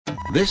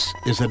This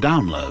is a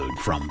download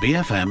from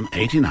BFM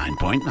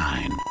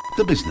 89.9,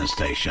 the business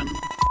station.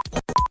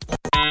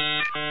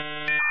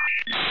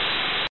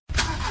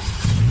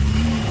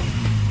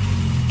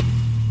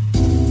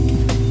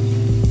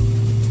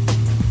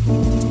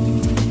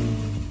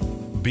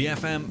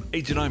 BFM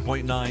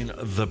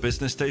 89.9, the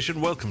business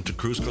station. Welcome to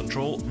Cruise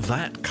Control,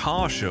 that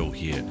car show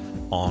here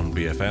on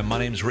BFM. My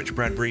name's Rich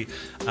Bradbury.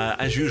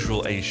 As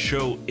usual, a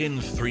show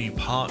in 3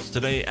 parts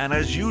today. And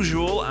as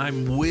usual,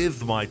 I'm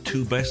with my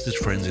 2 bestest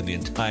friends in the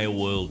entire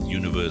world,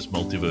 universe,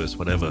 multiverse,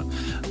 whatever.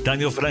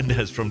 Daniel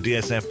Fernandez from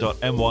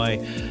DSF.my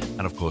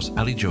and, of course,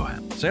 Ali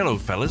Johan. Say hello,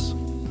 fellas.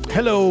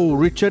 Hello,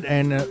 Richard.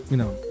 And,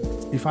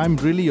 if I'm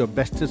really your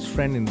bestest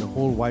friend in the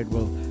whole wide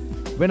world,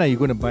 when are you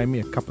going to buy me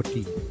a cup of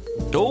tea?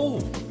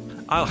 Oh,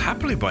 I'll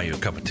happily buy you a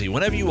cup of tea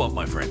whenever you want,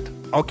 my friend.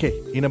 Okay,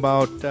 in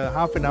about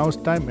half an hour's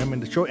time.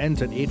 The show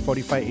ends at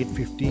 8:45,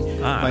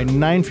 8:50. By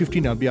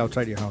 9:15, I'll be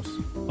outside your house.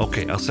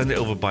 Okay, I'll send it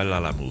over by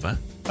Lala Move, huh?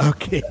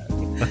 Okay.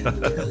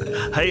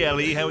 Hey,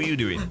 Ali, how are you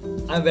doing?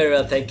 I'm very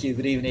well, thank you.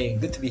 Good evening.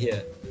 Good to be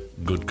here.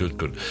 Good.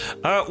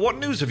 What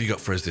news have you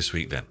got for us this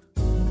week, then?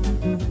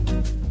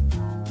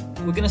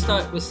 We're going to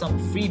start with some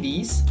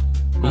freebies.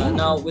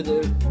 Now, with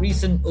the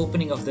recent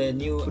opening of the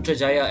new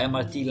Putrajaya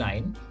MRT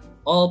line,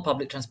 all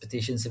public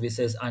transportation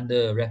services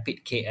under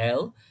Rapid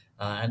KL,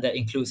 and that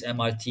includes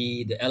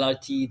MRT, the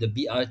LRT, the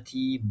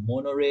BRT,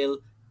 monorail,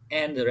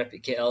 and the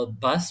Rapid KL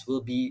bus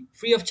will be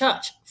free of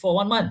charge for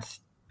 1 month.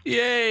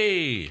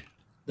 Yay!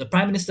 The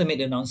Prime Minister made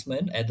the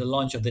announcement at the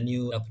launch of the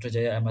new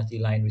Putrajaya MRT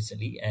line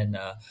recently, and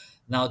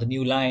now the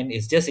new line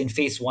is just in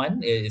phase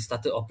 1. It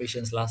started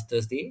operations last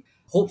Thursday.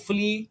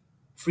 Hopefully,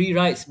 free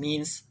rides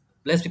means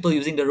less people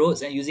using the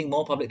roads and using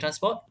more public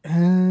transport?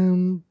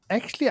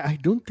 Actually, I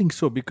don't think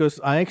so, because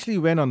I actually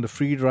went on the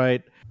free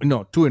ride,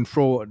 to and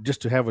fro,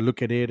 just to have a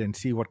look at it and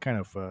see what kind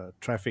of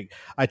traffic.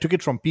 I took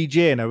it from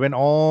PJ and I went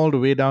all the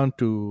way down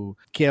to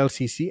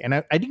KLCC, and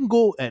I didn't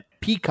go at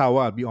peak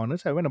hour, I'll be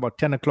honest. I went about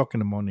 10 o'clock in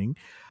the morning.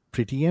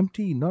 Pretty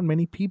empty, not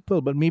many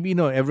people, but maybe,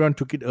 everyone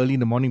took it early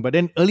in the morning. But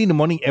then early in the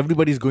morning,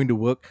 everybody's going to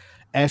work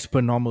as per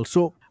normal.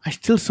 So I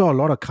still saw a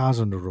lot of cars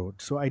on the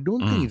road. So I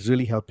don't think it's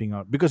really helping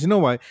out, because you know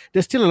why?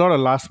 There's still a lot of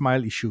last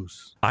mile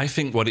issues. I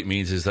think what it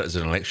means is that there's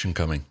an election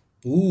coming.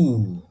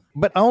 Ooh.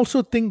 But I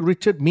also think,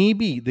 Richard,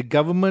 maybe the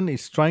government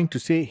is trying to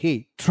say,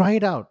 hey, try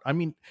it out.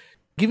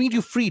 Giving it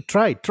you free,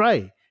 try.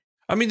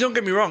 Don't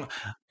get me wrong.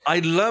 I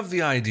love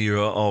the idea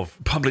of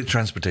public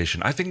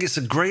transportation. I think it's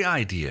a great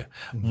idea.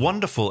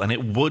 Wonderful. And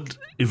it would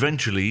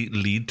eventually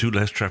lead to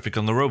less traffic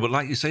on the road. But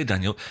like you say,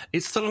 Daniel,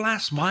 it's the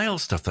last mile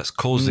stuff that's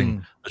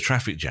causing the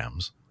traffic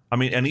jams.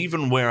 And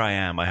even where I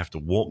am, I have to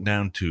walk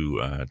down to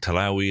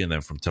Talawi, and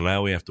then from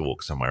Talawi, I have to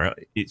walk somewhere else.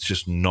 It's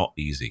just not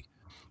easy.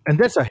 And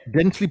that's a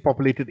densely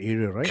populated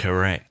area, right?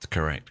 Correct.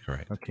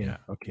 Okay, Yeah.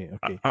 okay.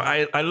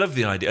 I love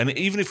the idea. And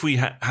even if we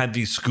had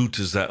these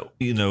scooters that,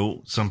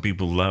 some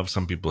people love,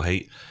 some people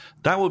hate,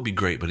 that would be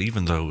great. But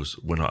even those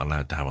we're not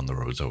allowed to have on the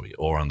roads, are we?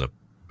 Or on the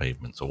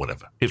pavements or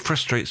whatever. It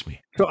frustrates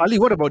me. So, Ali,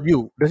 what about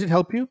you? Does it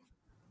help you?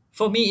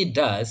 For me, it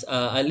does.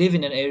 I live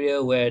in an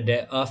area where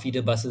there are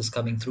feeder buses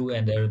coming through,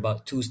 and there are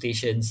about 2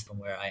 stations from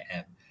where I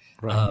am.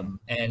 Right.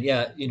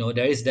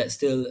 There is that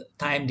still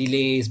time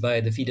delays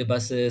by the feeder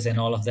buses and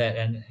all of that.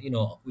 And,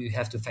 we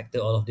have to factor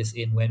all of this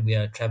in when we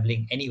are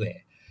traveling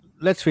anywhere.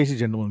 Let's face it,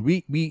 gentlemen.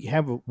 We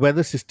have a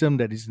weather system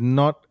that is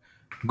not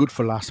good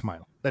for last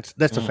mile. That's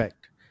a fact.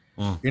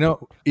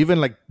 Even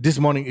like this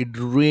morning, it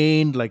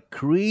rained like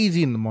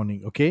crazy in the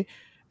morning, okay?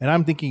 And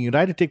I'm thinking, if I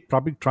had to take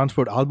public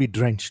transport, I'll be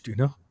drenched,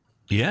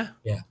 Yeah.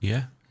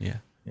 Yeah.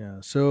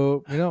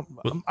 So,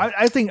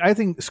 I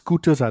think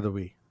scooters are the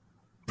way.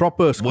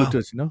 Proper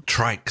scooters,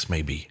 Trikes,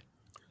 maybe.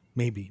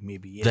 Maybe,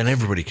 yes. Then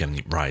everybody can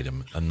ride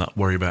them and not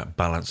worry about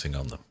balancing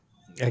on them.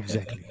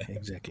 Exactly.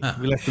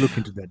 We'll have to look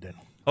into that then.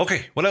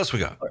 Okay, what else we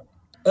got?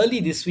 Early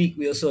this week,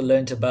 we also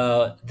learned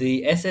about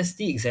the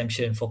SST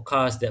exemption for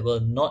cars that will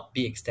not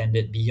be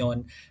extended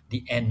beyond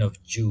the end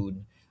of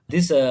June.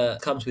 This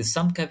comes with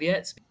some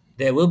caveats.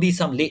 There will be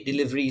some late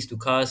deliveries to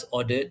cars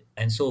ordered.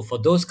 And so for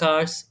those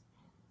cars,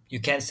 you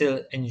can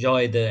still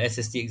enjoy the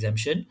SST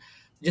exemption.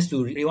 Just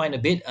to rewind a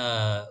bit,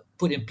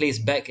 put in place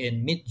back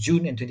in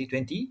mid-June in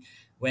 2020,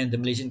 when the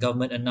Malaysian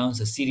government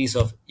announced a series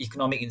of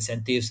economic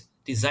incentives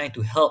designed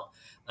to help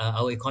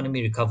our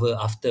economy recover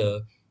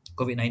after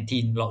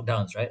COVID-19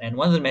 lockdowns, right? And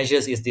one of the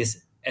measures is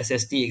this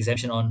SST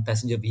exemption on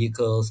passenger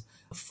vehicles.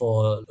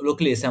 For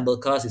locally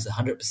assembled cars, it's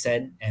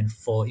 100%, and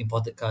for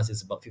imported cars,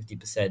 it's about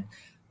 50%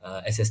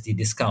 SST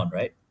discount,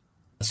 right?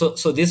 So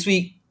this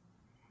week,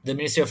 the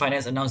Ministry of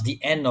Finance announced the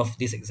end of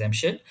this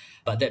exemption.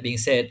 But that being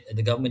said,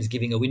 the government is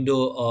giving a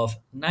window of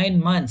 9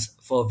 months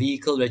for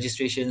vehicle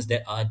registrations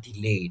that are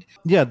delayed.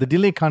 Yeah, the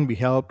delay can't be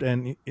helped.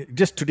 And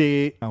just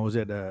today, I was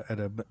at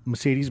a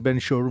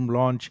Mercedes-Benz showroom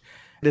launch.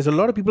 There's a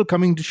lot of people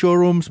coming to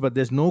showrooms, but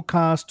there's no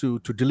cars to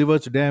deliver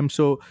to them.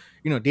 So,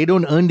 they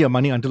don't earn their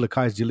money until the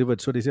car is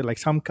delivered. So they say, like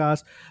some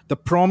cars, the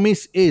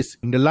promise is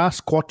in the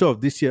last quarter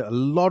of this year, a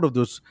lot of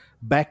those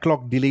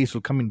backlog delays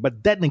will come in.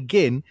 But then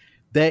again,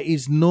 there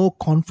is no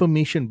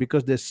confirmation,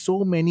 because there's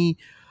so many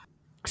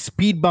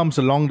speed bumps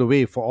along the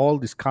way for all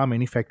these car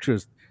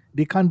manufacturers.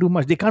 They can't do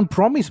much. They can't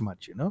promise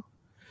much,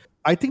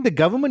 I think the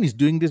government is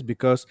doing this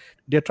because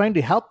they're trying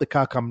to help the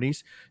car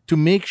companies to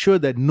make sure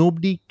that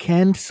nobody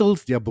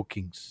cancels their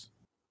bookings.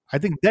 I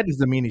think that is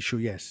the main issue,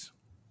 yes.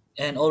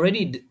 And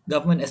already the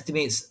government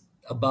estimates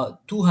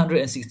about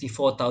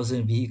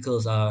 264,000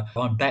 vehicles are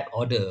on back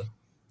order.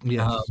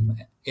 Yes.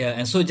 Yeah,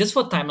 and so just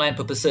for timeline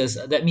purposes,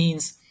 that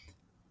means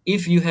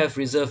if you have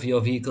reserved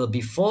your vehicle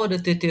before the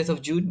 30th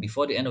of June,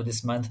 before the end of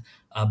this month,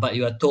 but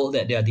you are told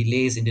that there are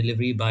delays in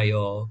delivery by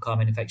your car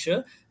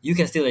manufacturer, you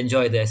can still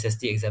enjoy the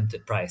SST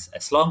exempted price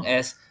as long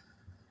as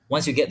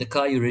once you get the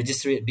car, you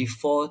register it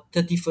before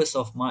 31st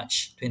of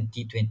March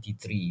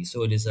 2023.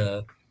 So it is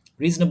a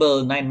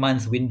reasonable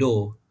 9-month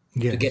window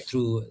to get Yes.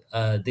 through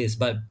this.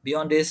 But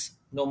beyond this,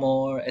 no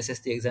more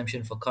SST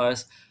exemption for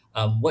cars.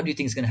 What do you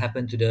think is going to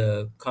happen to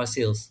the car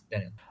sales,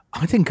 Daniel?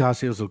 I think car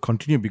sales will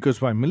continue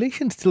because why?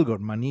 Malaysians still got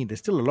money. There's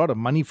still a lot of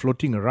money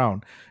floating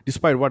around,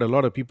 despite what a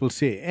lot of people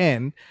say.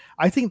 And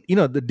I think,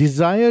 the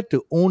desire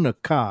to own a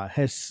car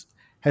has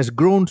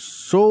grown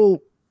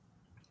so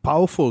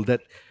powerful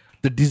that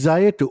the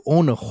desire to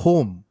own a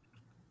home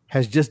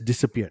has just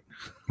disappeared.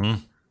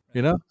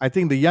 I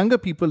think the younger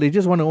people, they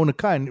just want to own a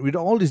car. And with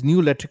all these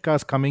new electric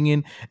cars coming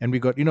in, and we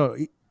got,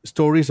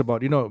 stories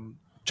about,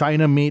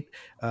 China made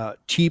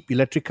cheap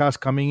electric cars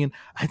coming in.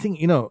 I think,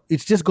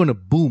 it's just going to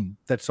boom.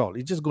 That's all.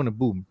 It's just going to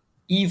boom.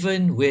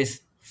 Even with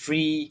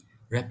free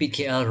rapid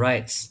KL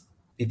rides,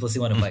 people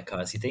still want to buy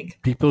cars, you think?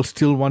 People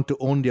still want to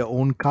own their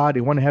own car. They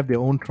want to have their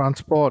own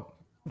transport.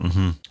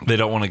 They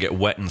don't want to get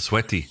wet and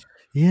sweaty.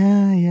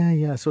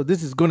 Yeah. So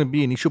this is going to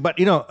be an issue. But,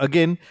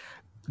 again,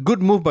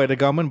 good move by the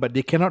government, but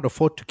they cannot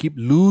afford to keep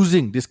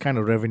losing this kind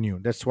of revenue.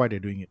 That's why they're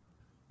doing it.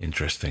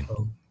 Interesting.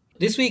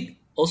 This week,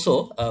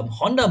 also,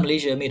 Honda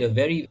Malaysia made a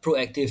very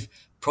proactive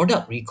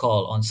product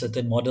recall on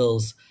certain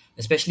models,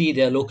 especially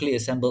their locally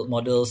assembled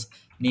models,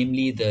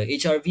 namely the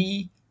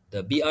HRV,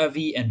 the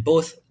BRV, and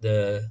both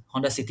the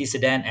Honda City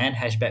sedan and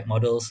hatchback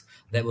models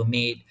that were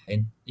made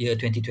in year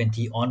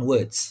 2020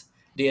 onwards.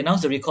 They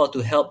announced the recall to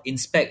help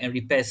inspect and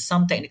repair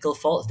some technical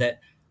faults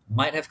that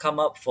might have come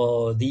up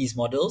for these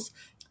models.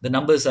 The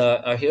numbers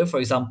are here. For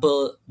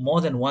example, more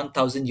than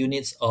 1,000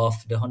 units of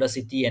the Honda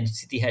City and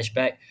City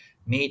hatchback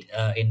made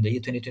in the year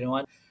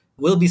 2021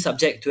 will be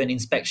subject to an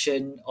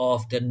inspection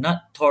of the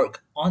nut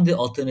torque on the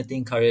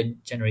alternating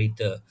current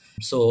generator.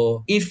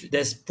 So if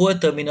there's poor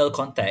terminal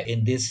contact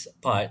in this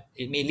part,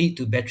 it may lead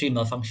to battery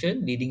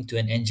malfunction, leading to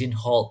an engine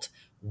halt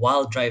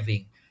while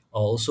driving.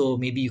 Or also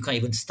maybe you can't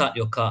even start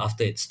your car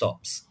after it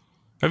stops.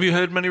 Have you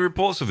heard many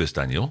reports of this,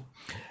 Daniel?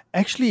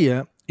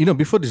 Actually,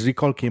 before this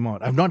recall came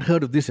out, I've not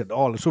heard of this at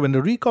all. So when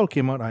the recall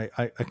came out,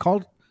 I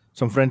called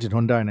some friends in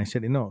Honda and I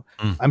said,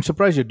 I'm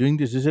surprised you're doing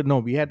this. They said, no,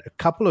 we had a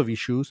couple of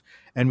issues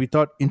and we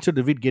thought instead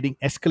of it getting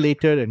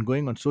escalated and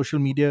going on social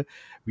media,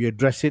 we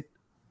address it,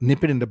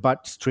 nip it in the bud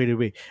straight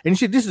away. And you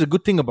see, this is a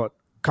good thing about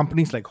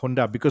companies like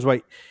Honda because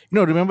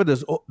remember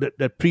there's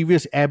that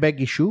previous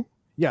airbag issue?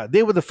 Yeah,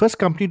 they were the first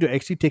company to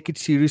actually take it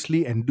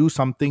seriously and do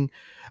something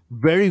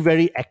very,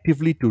 very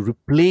actively to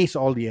replace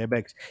all the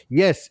airbags.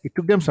 Yes, it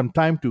took them some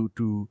time to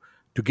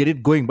get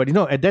it going. But,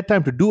 at that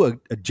time, to do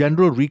a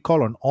general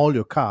recall on all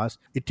your cars,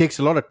 it takes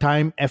a lot of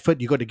time,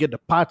 effort. You got to get the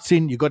parts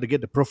in. You got to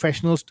get the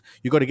professionals.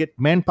 You got to get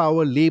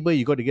manpower, labor.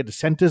 You got to get the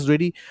centers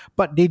ready.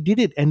 But they did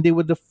it, and they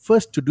were the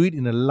first to do it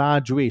in a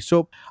large way.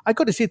 So I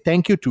got to say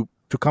thank you to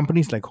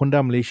companies like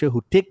Honda Malaysia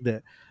who take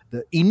the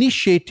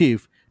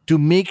initiative to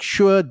make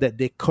sure that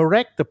they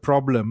correct the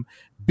problem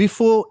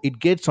before it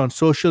gets on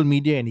social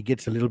media and it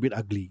gets a little bit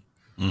ugly.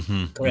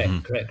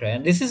 Correct.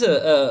 And this is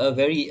a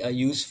very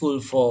useful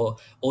for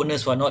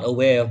owners who are not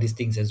aware of these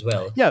things as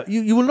well. Yeah,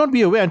 you will not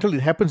be aware until it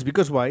happens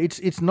because why?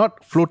 It's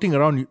not floating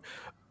around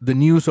the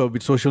news or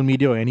with social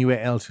media or anywhere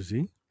else, you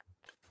see.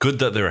 Good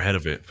that they're ahead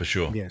of it, for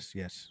sure. Yes.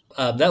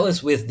 That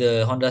was with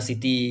the Honda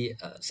City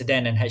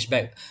sedan and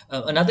hatchback.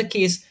 Another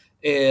case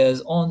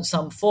is on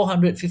some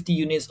 450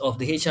 units of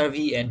the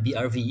HRV and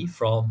BRV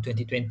from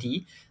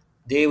 2020.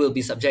 They will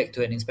be subject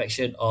to an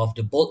inspection of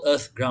the bolt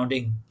earth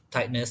grounding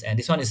tightness, and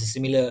this one is a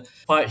similar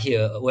part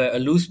here where a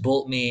loose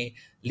bolt may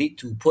lead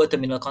to poor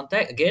terminal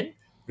contact, again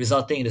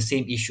resulting in the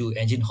same issue,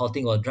 engine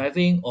halting while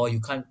driving, or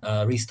you can't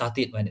restart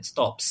it when it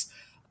stops.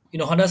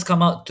 Honda's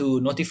come out to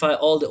notify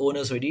all the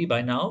owners already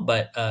by now,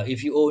 but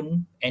if you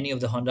own any of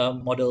the Honda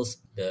models,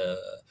 the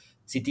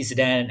City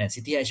sedan and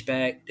City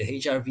hatchback, the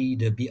HRV,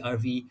 the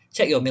BRV,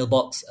 check your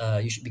mailbox.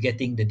 You should be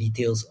getting the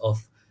details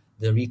of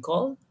the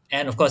recall.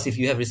 And of course, if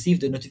you have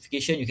received the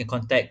notification, you can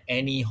contact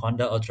any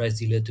Honda authorized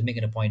dealer to make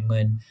an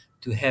appointment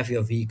to have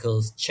your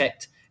vehicles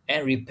checked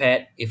and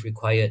repaired if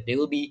required. They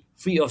will be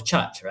free of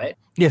charge, right?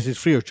 Yes, it's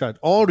free of charge.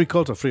 All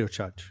recalls are free of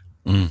charge.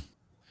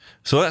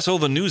 So that's all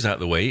the news out of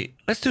the way.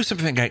 Let's do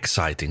something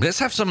exciting. Let's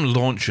have some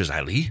launches,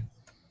 Ali.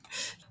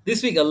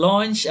 This week, a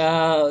launch,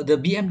 the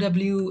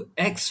BMW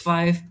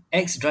X5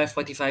 xDrive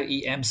 45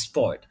 EM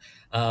Sport.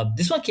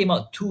 This one came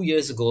out 2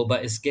 years ago,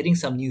 but it's getting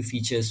some new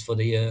features for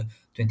the year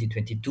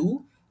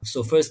 2022.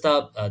 So first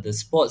up, the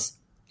sports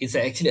It's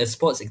actually a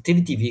sports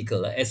activity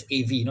vehicle, a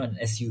SAV, not an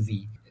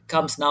SUV. It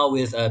comes now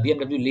with a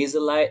BMW laser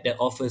light that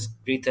offers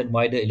greater and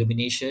wider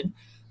illumination.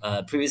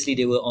 Previously,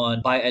 they were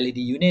on bi-LED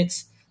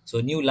units.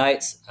 So new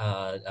lights,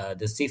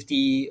 the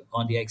safety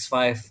on the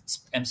X5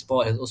 M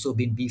Sport has also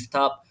been beefed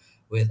up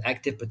with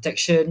active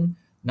protection.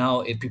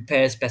 Now it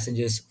prepares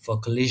passengers for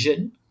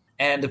collision.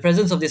 And the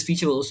presence of this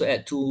feature will also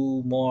add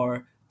 2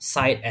 more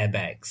side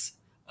airbags.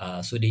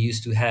 So they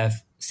used to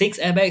have 6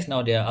 airbags,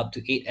 now they are up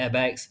to 8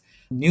 airbags.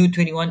 New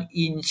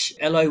 21-inch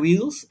alloy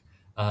wheels.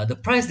 The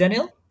price,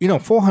 Daniel?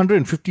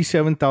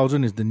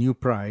 457,000 is the new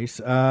price.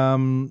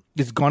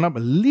 It's gone up a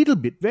little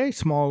bit, very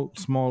small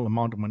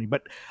amount of money.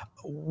 But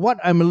what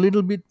I'm a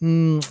little bit,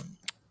 I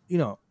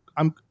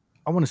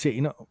want to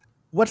say,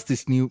 what's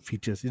this new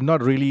features? It's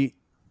not really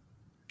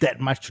that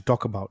much to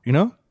talk about,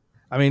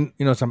 I mean,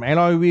 some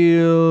alloy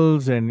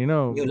wheels and,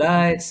 New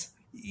lights.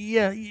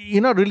 yeah,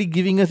 you're not really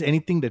giving us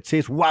anything that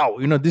says, wow,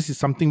 this is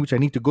something which I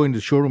need to go into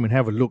the showroom and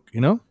have a look,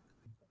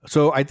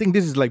 So I think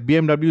this is like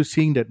BMW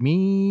seeing that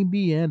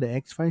maybe the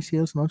X5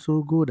 sales not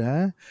so good,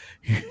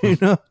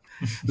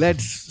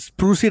 Let's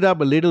spruce it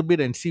up a little bit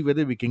and see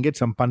whether we can get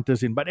some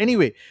punters in. But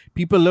anyway,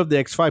 people love the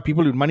X5.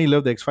 People with money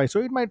love the X5, so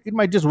it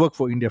might just work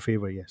for India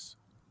favor. Yes.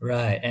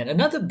 Right. And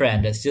another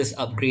brand that's just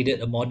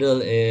upgraded a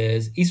model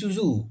is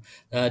Isuzu.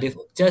 They've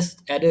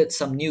just added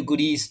some new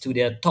goodies to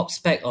their top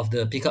spec of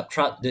the pickup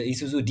truck, the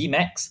Isuzu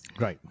D-Max.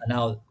 Right.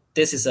 Now,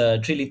 this is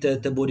a 3-liter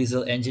turbo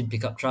diesel engine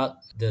pickup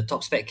truck. The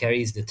top spec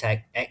carries the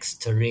tag X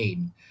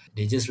Terrain.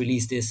 They just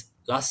released this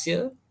last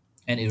year,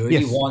 and it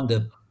already won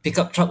the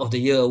Pickup Truck of the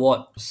Year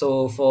award.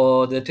 So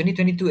for the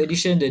 2022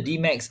 edition, the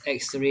D-Max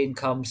X Terrain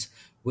comes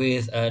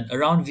with an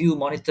around view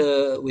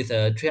monitor with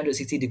a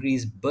 360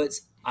 degrees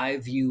bird's eye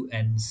view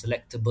and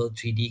selectable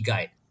 3D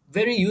guide.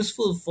 Very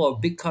useful for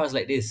big cars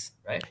like this,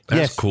 right?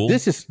 That's cool.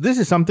 This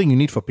is something you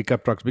need for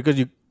pickup trucks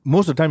because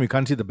most of the time you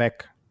can't see the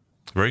back.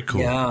 Very cool.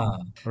 Yeah.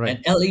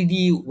 Right. An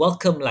LED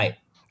welcome light.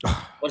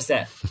 What's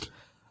that?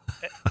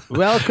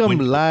 Welcome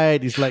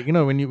light is like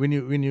when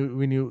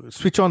you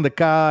switch on the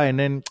car and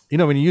then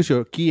when you use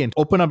your key and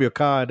open up your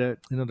car, the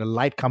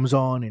light comes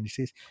on and it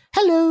says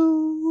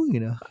hello.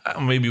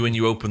 Maybe when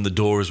you open the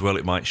door as well,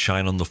 it might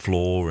shine on the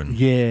floor and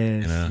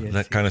yes,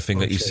 that kind of thing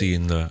that you see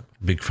in the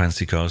big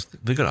fancy cars.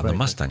 They got it on the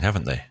Mustang,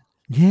 haven't they?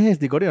 Yes,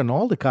 they got it on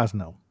all the cars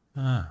now.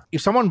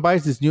 If someone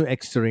buys this new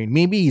X Terrain,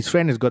 maybe his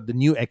friend has got the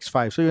new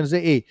X5, so you're gonna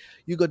say, "Hey,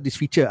 you got this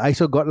feature? I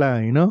also got lah,"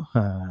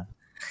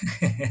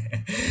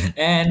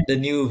 And the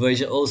new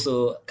version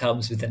also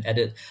comes with an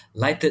added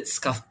lighted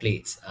scuff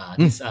plates.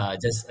 These are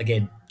just,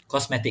 again,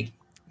 cosmetic.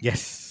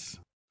 Yes.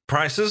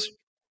 Prices?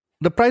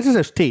 The prices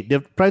have stayed. The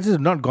prices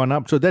have not gone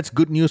up. So that's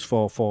good news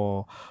for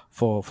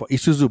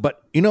Isuzu.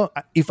 But,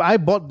 if I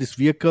bought this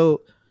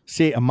vehicle,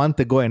 say, a month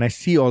ago and I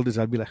see all this,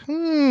 I'll be like,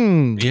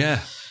 Yeah.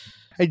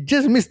 I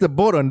just missed the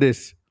boat on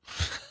this.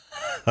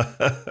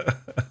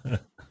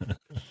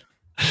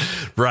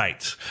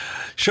 Right.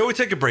 Shall we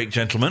take a break,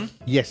 gentlemen?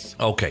 Yes.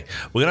 Okay.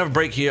 We're going to have a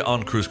break here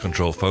on Cruise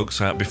Control, folks,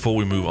 before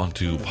we move on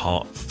to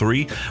part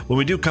 3. When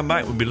we do come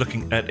back, we'll be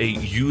looking at a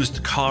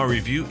used car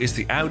review. It's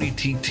the Audi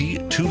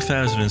TT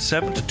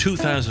 2007 to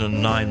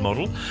 2009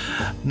 model.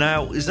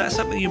 Now, is that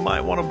something you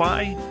might want to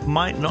buy?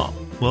 Might not?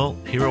 Well,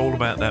 hear all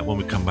about that when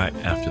we come back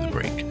after the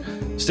break.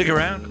 Stick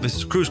around. This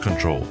is Cruise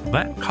Control,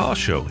 that car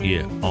show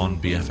here on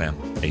BFM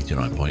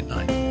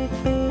 89.9.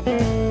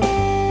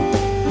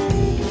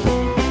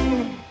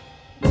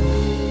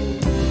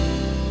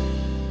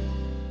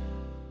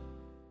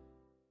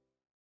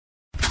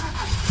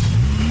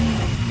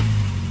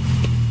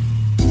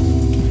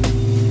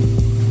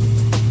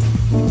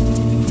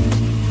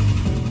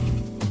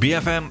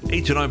 BFM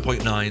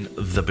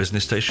 89.9, the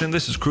business station.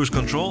 This is Cruise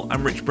Control.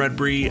 I'm Rich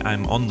Bradbury.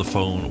 I'm on the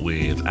phone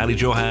with Ali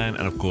Johan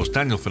and, of course,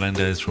 Daniel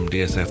Fernandez from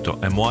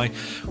DSF.my.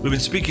 We've been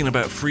speaking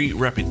about free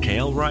rapid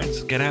KL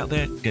rides. Get out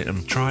there, get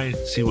them, try,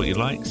 see what you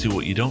like, see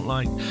what you don't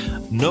like.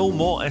 No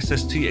more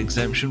SST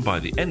exemption by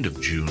the end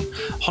of June.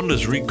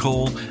 Honda's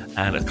recall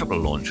and a couple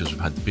of launches.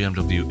 We've had the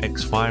BMW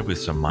X5 with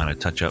some minor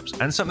touch-ups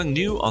and something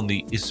new on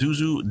the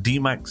Isuzu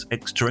D-Max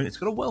X Terrain. It's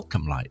got a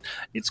welcome light.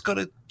 It's got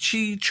a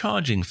Qi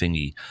charging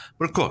thingy.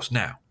 But of course,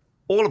 now,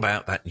 all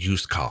about that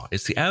used car.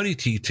 It's the Audi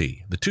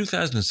TT, the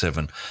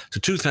 2007 to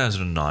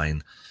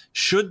 2009.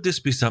 Should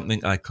this be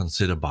something I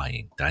consider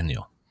buying?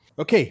 Daniel?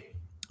 Okay.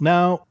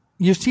 Now,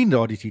 you've seen the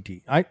Audi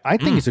TT. I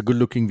think it's a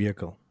good-looking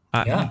vehicle.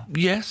 Yeah.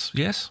 Yes.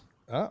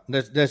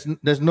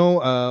 There's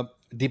no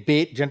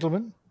debate,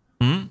 gentlemen,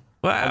 Well,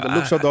 on the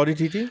looks of the Audi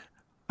TT.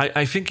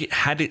 I think it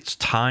had its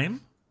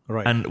time.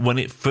 Right. And when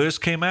it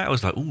first came out, I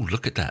was like, ooh,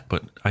 look at that.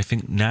 But I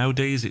think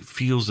nowadays it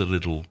feels a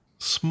little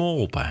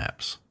small,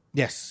 perhaps.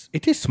 Yes,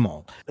 it is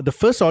small. The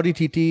first Audi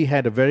TT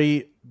had a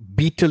very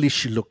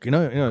Beetle-ish look. It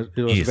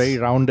was very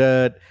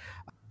rounded.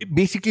 It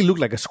basically looked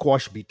like a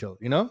squash beetle.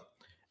 And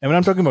when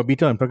I'm talking about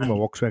Beetle, I'm talking about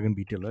Volkswagen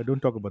Beetle. I don't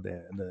talk about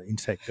the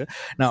insect.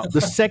 Now, the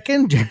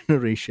second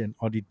generation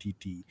Audi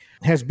TT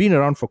has been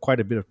around for quite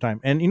a bit of time.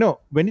 And,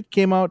 when it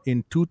came out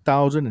in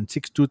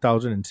 2006,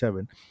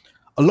 2007,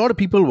 a lot of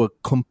people were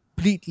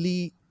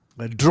completely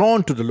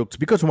drawn to the looks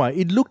because why?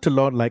 It looked a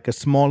lot like a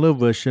smaller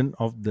version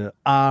of the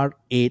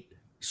R8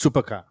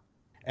 supercar.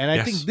 And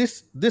I think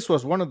Yes. this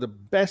was one of the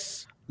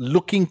best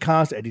looking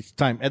cars at its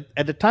time.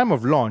 At the time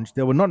of launch,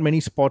 there were not many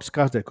sports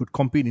cars that could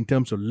compete in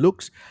terms of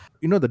looks.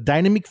 The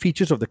dynamic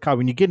features of the car.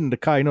 When you get in the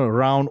car,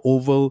 round,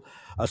 oval,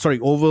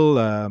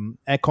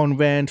 aircon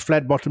vent,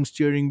 flat bottom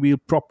steering wheel,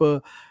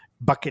 proper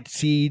bucket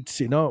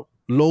seats,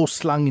 low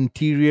slung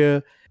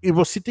interior. It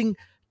was sitting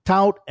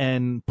taut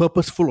and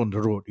purposeful on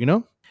the road.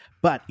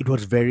 But it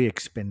was very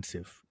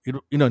expensive.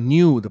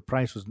 Knew the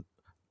price was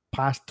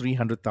past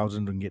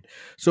 300,000 ringgit.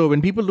 So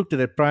when people looked at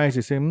that price,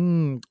 they say,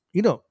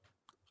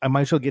 I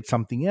might as well get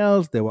something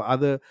else. There were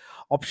other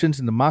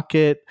options in the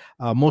market,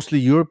 mostly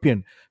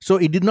European. So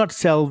it did not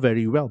sell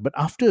very well. But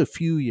after a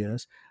few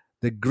years,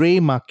 the grey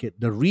market,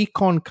 the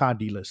recon car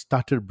dealers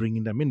started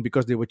bringing them in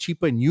because they were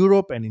cheaper in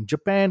Europe and in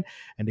Japan,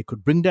 and they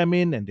could bring them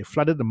in and they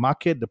flooded the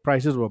market. The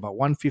prices were about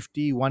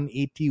 150,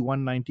 180,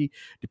 190,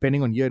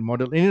 depending on year and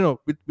model. And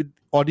with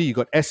Audi, you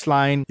got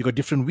S-Line, you got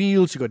different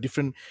wheels, you got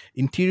different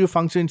interior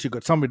functions, you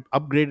got some with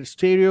upgraded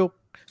stereo.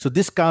 So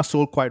this car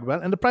sold quite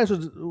well, and the price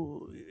was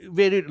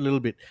varied a little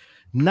bit.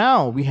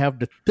 Now we have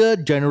the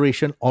third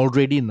generation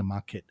already in the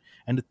market,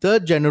 and the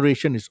third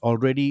generation is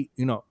already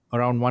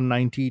around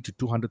 190 to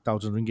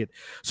 200,000 ringgit.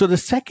 So the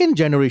second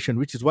generation,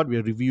 which is what we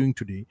are reviewing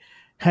today,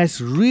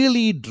 has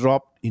really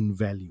dropped in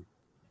value.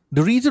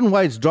 The reason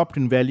why it's dropped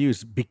in value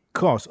is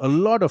because a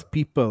lot of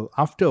people,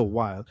 after a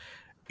while,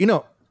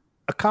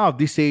 a car of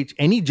this age,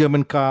 any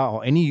German car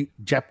or any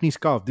Japanese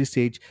car of this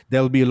age,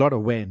 there'll be a lot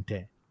of wear and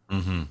tear.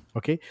 Mm-hmm.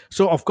 Okay,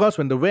 so of course,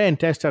 when the wear and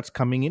tear starts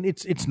coming in,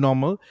 it's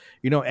normal.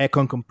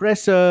 Aircon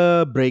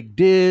compressor, brake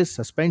disc,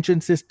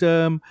 suspension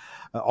system,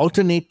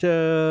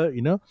 alternator,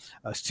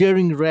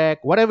 steering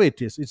rack, whatever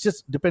it is. It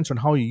just depends on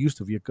how you use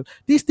the vehicle.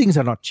 These things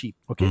are not cheap.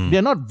 Okay,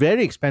 they're not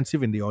very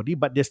expensive in the Audi,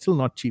 but they're still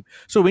not cheap.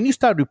 So when you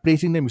start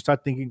replacing them, you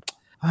start thinking,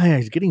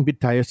 it's getting a bit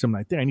tiresome.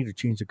 I think I need to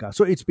change the car.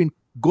 So it's been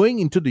going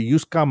into the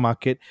used car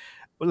market.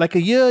 Like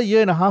a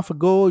year and a half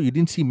ago, you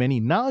didn't see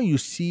many. Now you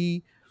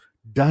see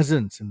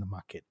dozens in the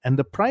market, and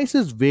the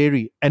prices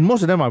vary, and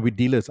most of them are with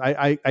dealers.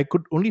 I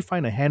could only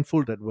find a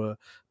handful that were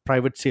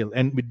private sale,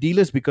 and with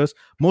dealers because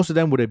most of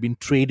them would have been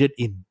traded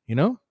in.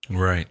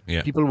 Right.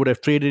 Yeah. People would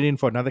have traded in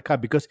for another car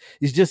because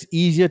it's just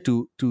easier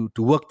to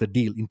work the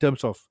deal in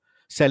terms of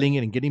selling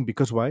it and getting.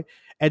 Because why?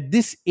 At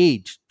this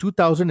age,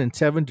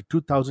 2007 to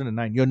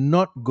 2009, you're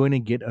not going to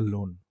get a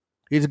loan.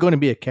 It's going to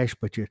be a cash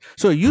purchase.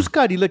 So a used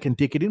car dealer can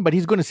take it in, but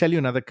he's going to sell you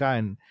another car,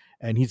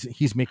 and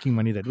he's making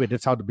money that way.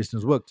 That's how the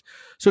business works.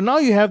 So now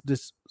you have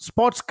this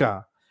sports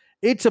car.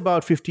 It's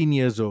about 15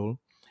 years old.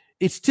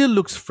 It still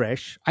looks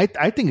fresh. I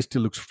think it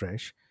still looks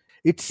fresh.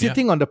 It's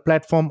sitting on the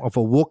platform of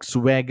a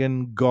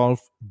Volkswagen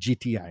Golf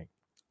GTI.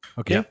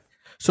 Okay. Yeah.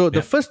 So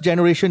the first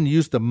generation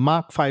used the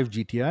Mark 5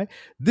 GTI.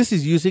 This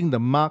is using the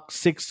Mark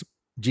 6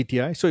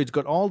 GTI. So it's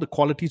got all the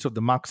qualities of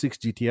the Mark 6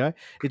 GTI.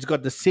 It's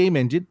got the same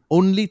engine.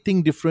 Only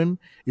thing different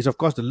is, of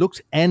course, the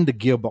looks and the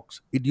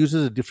gearbox. It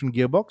uses a different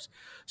gearbox.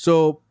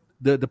 So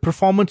the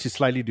performance is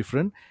slightly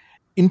different.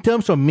 In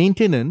terms of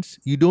maintenance,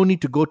 you don't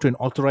need to go to an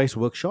authorized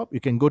workshop. You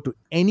can go to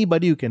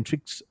anybody who can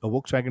fix a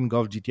Volkswagen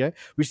Golf GTI,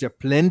 which there are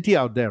plenty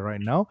out there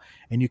right now,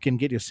 and you can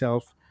get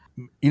yourself,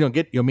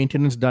 get your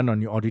maintenance done on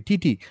your Audi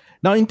TT.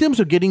 Now, in terms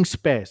of getting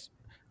spares,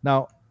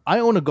 now I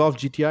own a Golf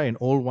GTI, an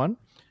old one,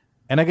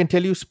 and I can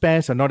tell you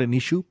spares are not an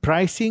issue.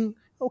 Pricing,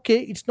 okay,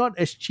 it's not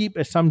as cheap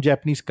as some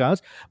Japanese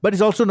cars, but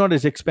it's also not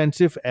as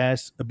expensive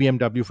as a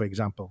BMW, for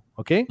example.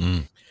 Okay,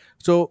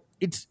 so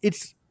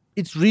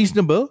it's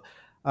reasonable.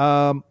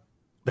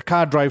 The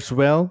car drives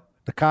well.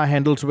 The car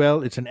handles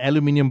well. It's an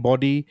aluminium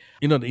body.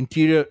 The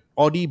interior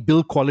Audi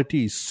build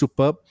quality is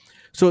superb.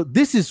 So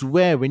this is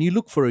where, when you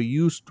look for a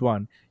used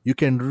one, you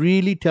can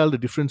really tell the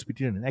difference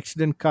between an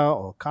accident car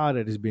or a car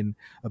that has been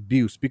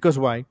abused. Because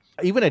why?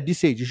 Even at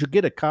this age, you should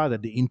get a car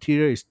that the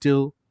interior is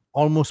still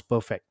almost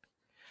perfect.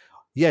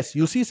 Yes,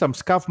 you'll see some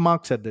scuff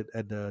marks at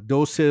the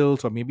door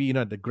sills, or maybe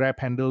at the grab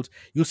handles.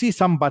 You'll see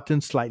some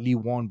buttons slightly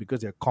worn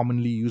because they're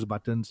commonly used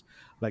buttons,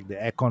 like the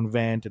aircon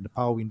vent and the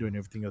power window and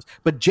everything else.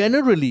 But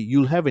generally,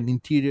 you'll have an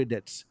interior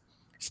that's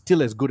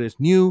still as good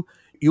as new.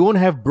 You won't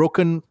have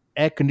broken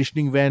air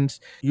conditioning vents.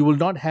 You will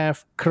not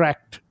have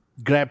cracked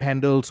grab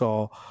handles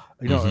or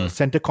a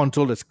center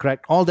console that's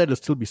cracked. All that will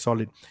still be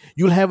solid.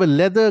 You'll have a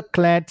leather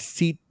clad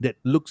seat that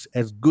looks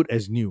as good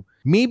as new.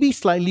 Maybe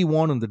slightly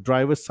worn on the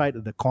driver's side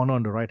at the corner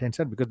on the right hand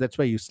side, because that's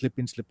where you slip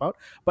in, slip out,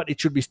 but it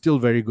should be still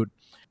very good.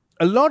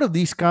 A lot of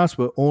these cars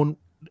were owned.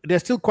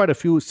 There's still quite a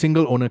few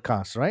single owner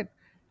cars, right?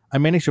 I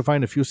managed to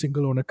find a few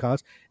single owner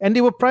cars, and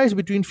they were priced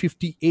between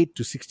 58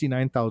 to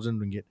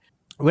 69,000 ringgit.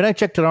 When I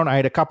checked around, I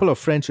had a couple of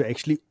friends who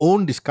actually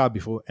owned this car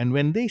before, and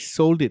when they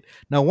sold it,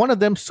 now one of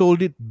them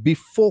sold it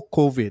before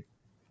COVID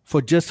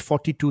for just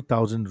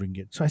 42,000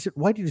 ringgit. So I said,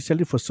 why did you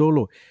sell it for so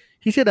low?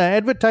 He said, I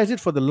advertised it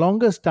for the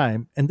longest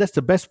time, and that's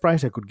the best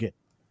price I could get.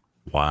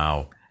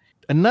 Wow.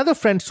 Another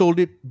friend sold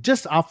it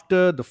just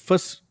after the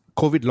first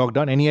COVID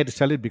lockdown, and he had to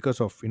sell it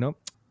because of,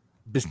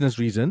 business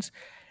reasons.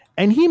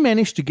 And he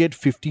managed to get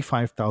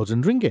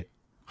 55,000 ringgit.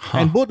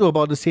 And both were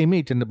about the same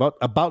age and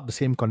about the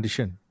same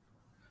condition.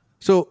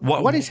 So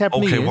what is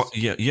happening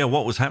is...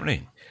 What was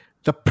happening?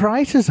 The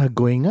prices are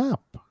going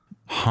up.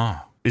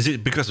 Is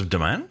it because of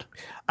demand?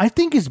 I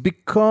think it's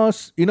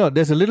because,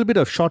 there's a little bit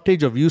of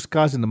shortage of used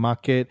cars in the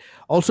market.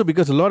 Also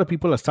because a lot of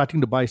people are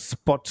starting to buy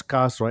sports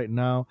cars right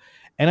now.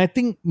 And I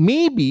think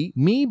maybe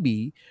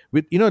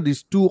with,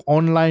 these two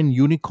online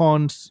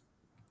unicorns,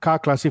 car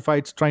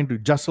classifieds trying to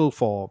jostle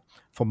for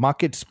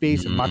market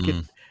space and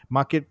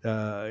market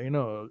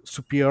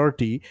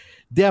superiority,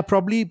 they are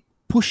probably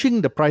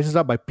pushing the prices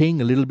up by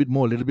paying a little bit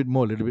more.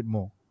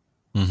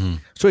 Mm-hmm.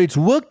 So it's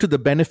worked to the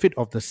benefit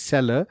of the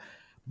seller,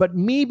 but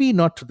maybe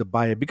not to the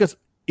buyer. Because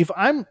if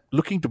I'm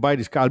looking to buy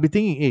this car, I'll be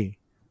thinking, hey,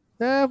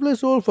 they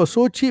sold for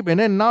so cheap, and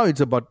then now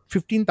it's about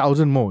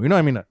 15,000 more. You know what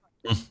I mean?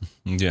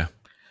 Yeah.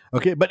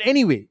 Okay, but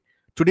anyway,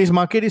 today's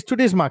market is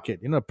today's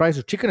market. The price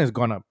of chicken has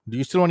gone up. Do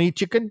you still want to eat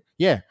chicken?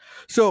 Yeah.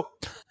 So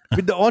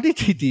with the Audi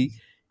TT,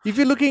 if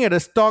you're looking at a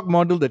stock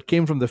model that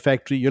came from the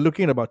factory, you're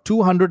looking at about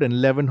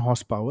 211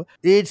 horsepower.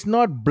 It's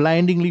not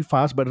blindingly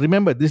fast, but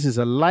remember, this is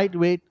a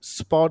lightweight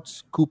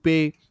sports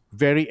coupe,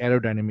 very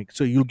aerodynamic.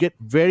 So you'll get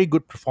very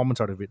good performance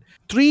out of it.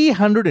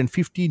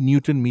 350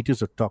 Newton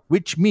meters of torque,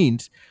 which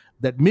means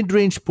that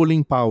mid-range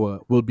pulling power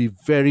will be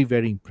very,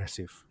 very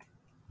impressive.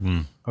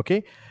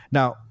 Okay?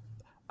 Now,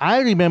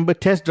 I remember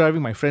test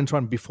driving my friend's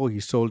one before he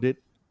sold it.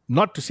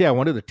 Not to say I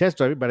wanted to test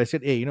drive it, but I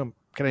said, hey,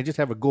 can I just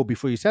have a go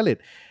before you sell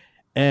it?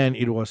 And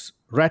it was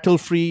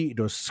rattle-free, it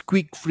was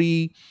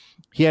squeak-free.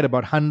 He had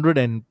about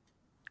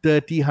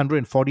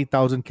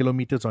 140,000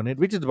 kilometers on it,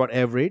 which is about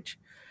average.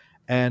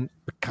 And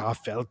the car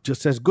felt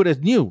just as good as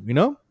new,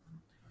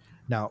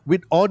 Now,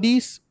 with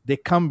Audis, they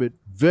come with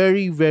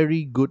very,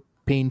 very good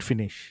paint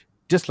finish,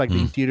 just like the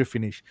interior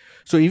finish.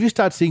 So if you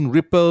start seeing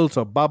ripples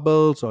or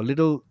bubbles or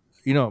little,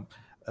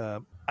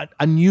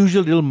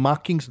 unusual little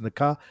markings in the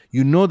car,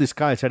 this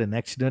car has had an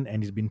accident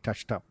and it's been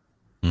touched up,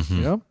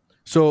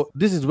 So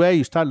this is where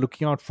you start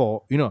looking out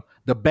for,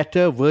 the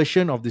better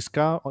version of this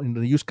car in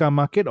the used car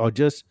market, or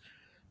just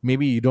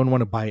maybe you don't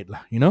want to buy it,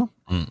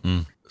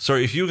 So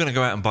if you were going to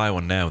go out and buy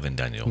one now then,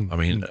 Daniel, I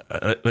mean,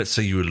 let's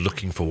say you were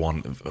looking for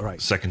one,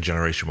 second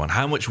generation one,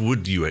 how much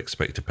would you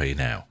expect to pay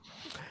now?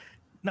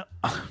 Now,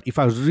 if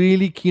I was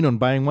really keen on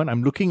buying one,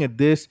 I'm looking at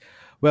this.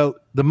 Well,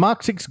 the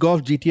Mark 6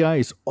 Golf GTI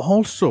is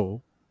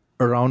also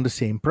around the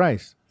same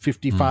price.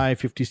 55,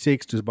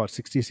 56 to about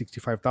 60,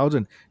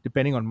 65,000,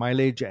 depending on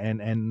mileage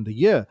and the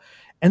year.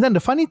 And then the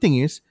funny thing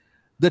is,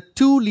 the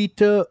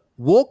 2-liter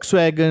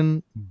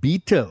Volkswagen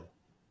Beetle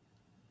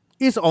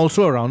is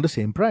also around the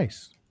same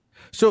price.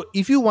 So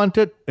if you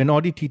wanted an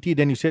Audi TT,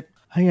 then you said,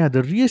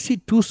 the rear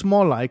seat too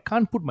small. I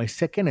can't put my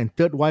second and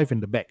third wife in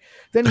the back.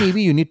 Then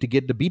maybe you need to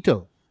get the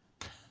Beetle.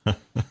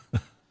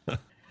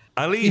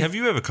 Ali, have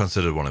you ever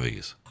considered one of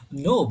these?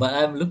 No, but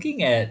I'm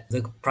looking at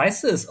the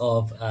prices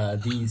of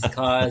these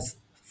cars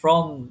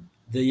from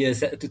the year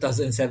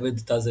 2007,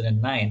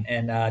 2009,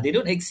 and they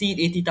don't exceed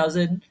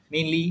 80,000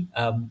 mainly,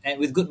 and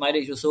with good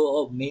mileage also,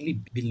 or mainly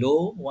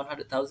below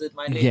 100,000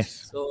 mileage.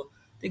 Yes. So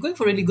they're going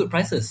for really good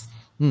prices.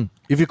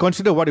 If you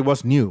consider what it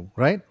was new,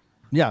 right?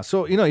 Yeah,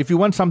 so, if you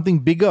want something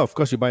bigger, of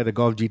course, you buy the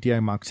Golf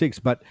GTI Mark 6,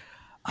 but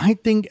I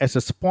think as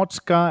a sports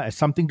car, as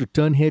something to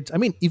turn heads, I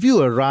mean, if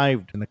you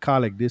arrived in a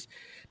car like this,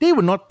 they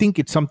would not think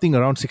it's something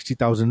around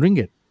 60,000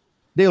 ringgit.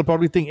 They'll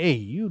probably think, hey,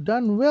 you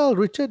done well,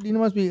 Richard. You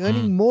must be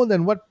earning more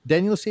than what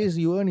Daniel says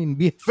you earn in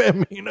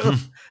BFM,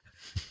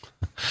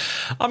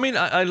 I mean,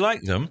 I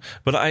like them,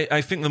 but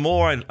I think the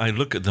more I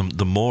look at them,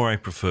 the more I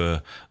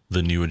prefer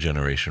the newer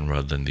generation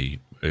rather than the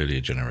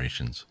earlier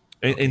generations.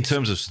 In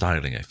terms of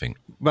styling, I think.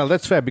 Well,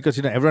 that's fair because,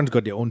 everyone's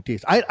got their own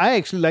taste. I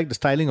actually like the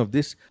styling of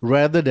this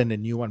rather than the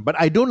new one. But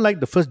I don't like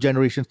the first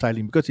generation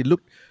styling because it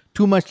looked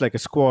too much like a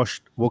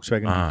squashed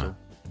Volkswagen Beetle.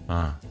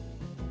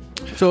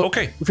 So,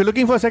 okay. If you're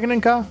looking for a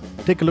second-hand car,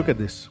 take a look at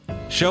this.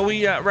 Shall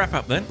we wrap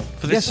up then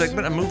for this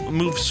segment and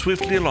move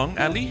swiftly along?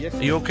 Ali, yes.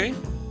 Are you okay?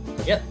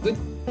 Yeah, good.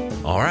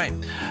 All right.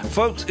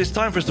 Folks, it's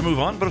time for us to move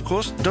on, but of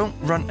course, don't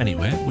run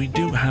anywhere. We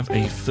do have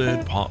a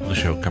third part of the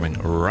show coming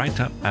right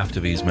up after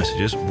these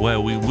messages,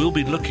 where we will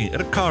be looking at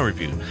a car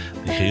review,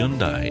 the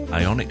Hyundai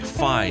Ioniq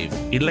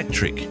 5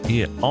 Electric,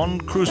 here on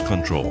Cruise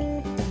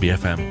Control,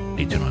 BFM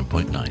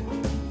 89.9.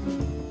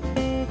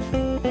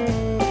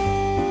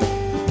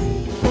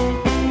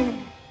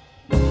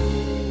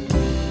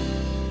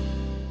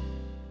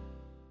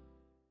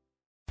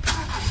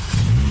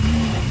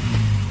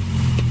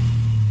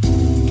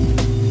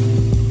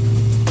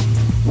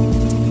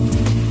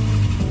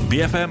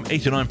 BFM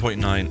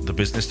 89.9, the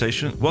business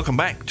station. Welcome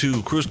back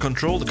to Cruise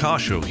Control, the car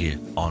show here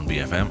on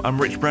BFM.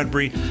 I'm Rich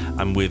Bradbury.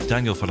 I'm with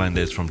Daniel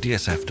Fernandez from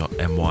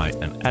DSF.my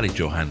and Ali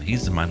Johan.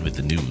 He's the man with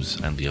the news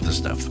and the other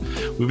stuff.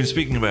 We've been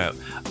speaking about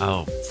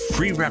our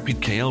free rapid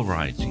KL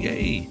rides.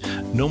 Yay!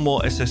 No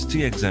more SST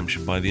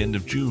exemption by the end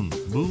of June.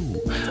 Woo!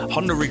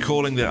 Honda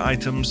recalling their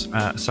items,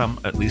 some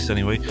at least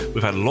anyway.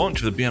 We've had a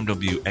launch of the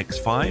BMW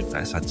X5.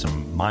 That's had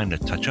some minor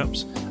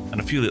touch-ups. And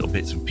a few little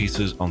bits and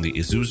pieces on the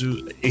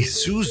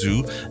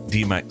Isuzu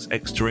D-Max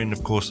X-Terrain.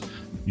 Of course,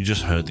 You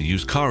just heard the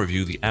used car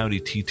review, the Audi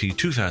TT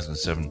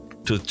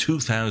 2007 to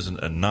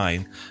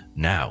 2009.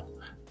 Now,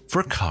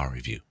 for a car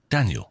review.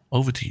 Daniel,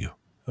 over to you.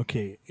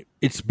 Okay,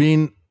 it's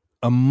been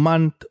a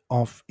month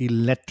of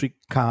electric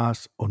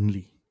cars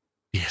only.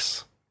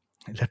 Yes.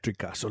 Electric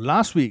cars. So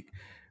last week,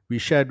 we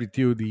shared with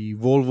you the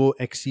Volvo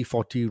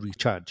XC40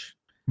 Recharge,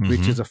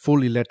 which is a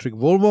full electric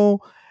Volvo.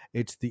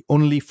 It's the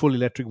only full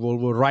electric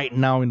Volvo right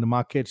now in the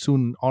market.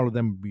 Soon, all of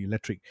them will be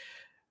electric.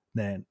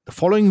 Then the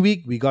following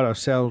week, we got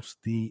ourselves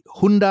the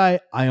Hyundai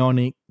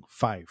Ioniq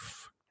 5.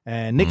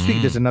 And next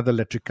week, there's another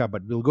electric car,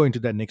 but we'll go into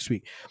that next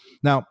week.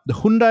 Now, the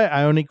Hyundai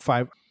Ioniq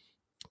 5,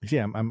 see,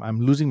 I'm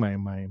losing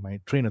my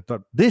train of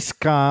thought. This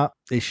car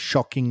is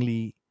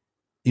shockingly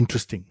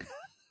interesting.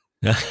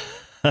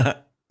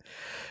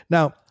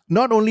 Now,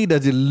 not only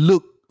does it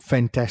look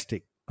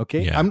fantastic,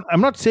 okay? Yeah.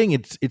 I'm not saying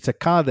it's a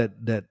car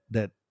that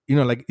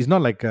like it's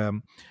not like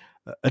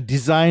a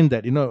design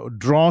that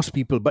draws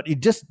people, but it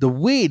just the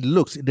way it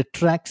looks, it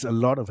attracts a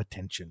lot of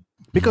attention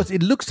because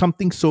it looks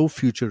something so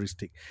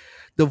futuristic.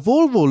 The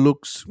Volvo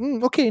looks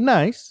okay,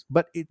 nice,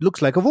 but it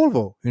looks like a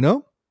Volvo,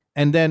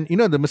 And then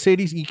the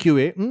Mercedes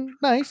EQA,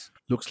 nice,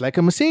 looks like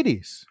a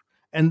Mercedes.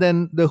 And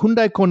then the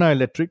Hyundai Kona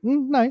Electric,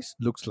 nice,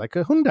 looks like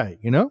a Hyundai,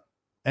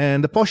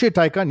 And the Porsche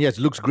Taycan, yes,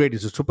 looks great.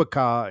 It's a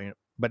supercar,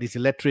 but it's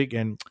electric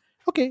and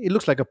okay, it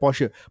looks like a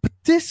Porsche. But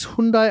this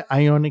Hyundai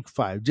Ioniq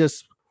 5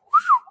 just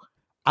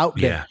out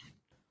there. Yeah.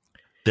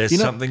 There's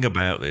something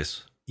about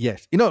this.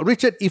 Yes.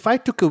 Richard, if I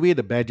took away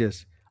the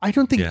badges, I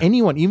don't think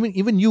anyone,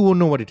 even you, won't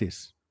know what it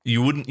is.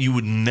 You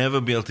would never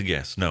be able to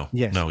guess. No.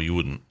 Yes. No, you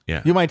wouldn't.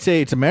 Yeah. You might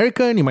say it's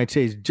American, you might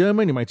say it's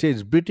German, you might say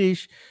it's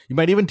British. You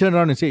might even turn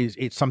around and say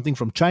it's something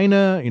from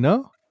China,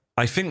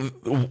 I think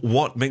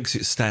what makes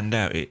it stand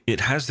out, it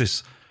has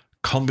this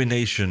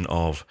combination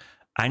of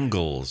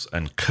angles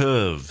and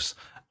curves,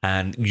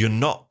 and you're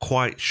not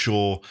quite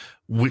sure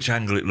which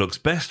angle it looks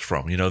best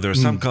from. There are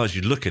some cars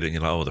you look at it and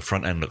you're like, oh, the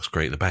front end looks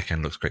great, the back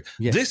end looks great.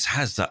 Yes. This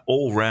has that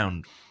all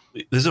round,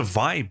 there's a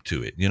vibe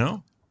to it,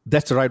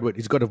 That's the right word.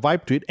 It's got a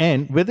vibe to it.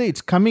 And whether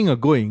it's coming or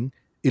going,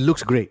 it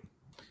looks great.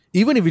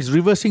 Even if it's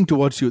reversing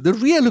towards you, the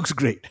rear looks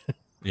great.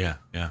 Yeah.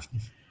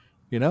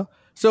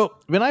 So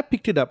when I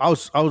picked it up, I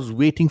was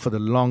waiting for the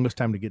longest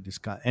time to get this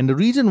car. And the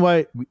reason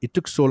why it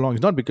took so long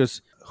is not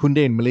because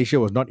Hyundai in Malaysia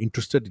was not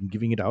interested in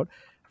giving it out.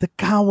 The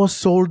car was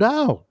sold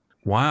out.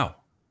 Wow.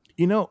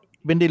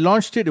 When they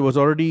launched it, it was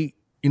already,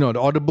 the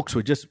order books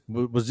was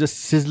just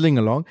sizzling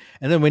along.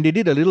 And then when they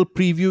did a little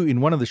preview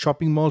in one of the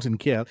shopping malls in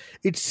KL,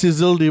 it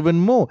sizzled even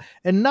more.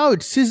 And now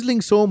it's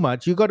sizzling so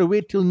much, you got to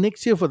wait till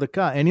next year for the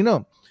car.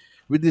 And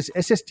with this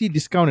SST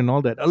discount and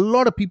all that, a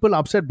lot of people are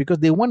upset because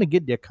they want to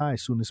get their car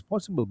as soon as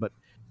possible. But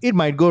it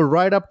might go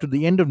right up to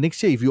the end of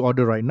next year if you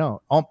order right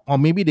now. Or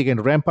maybe they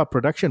can ramp up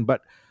production.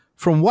 But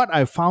from what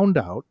I found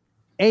out,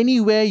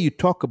 anywhere you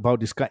talk about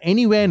this car,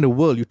 anywhere in the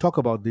world you talk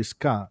about this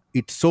car,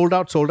 it's sold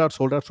out.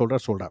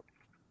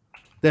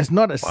 There's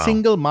not a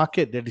single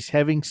market that is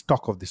having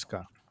stock of this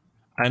car.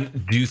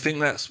 And do you think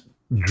that's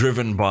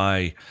driven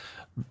by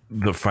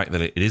the fact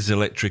that it is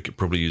electric? It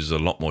probably uses a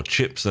lot more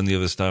chips than the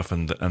other stuff,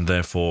 and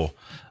therefore,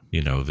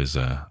 there's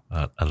a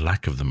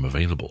lack of them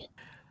available.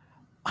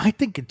 I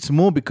think it's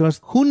more because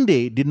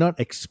Hyundai did not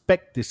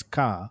expect this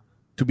car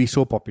to be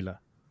so popular.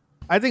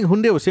 I think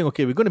Hyundai was saying,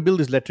 okay, we're going to build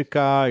this electric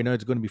car,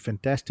 it's going to be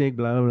fantastic,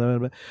 blah, blah, blah,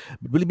 blah.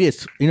 But will it be,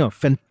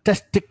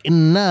 fantastic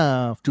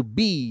enough to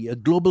be a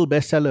global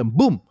bestseller? And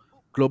boom,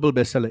 global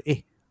bestseller.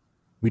 Hey,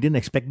 we didn't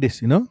expect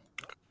this,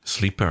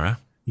 Sleeper, huh?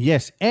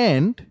 Yes,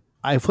 and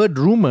I've heard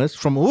rumors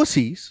from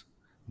overseas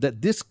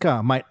that this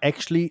car might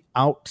actually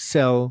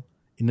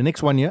in the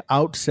next 1 year,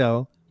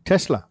 outsell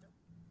Tesla.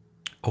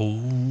 Oh,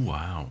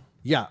 wow.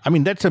 Yeah, I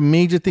mean that's a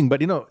major thing,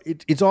 but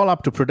it's all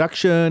up to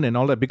production and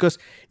all that. Because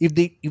if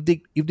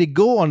they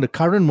go on the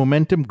current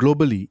momentum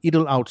globally,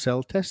 it'll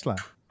outsell Tesla,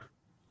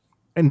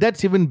 and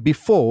that's even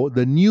before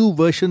the new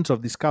versions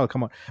of this car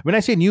come out. When I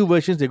say new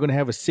versions, they're going to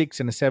have a 6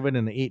 and a 7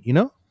 and an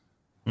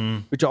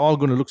 8, which are all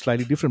going to look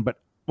slightly different. But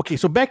okay,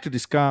 so back to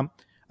this car,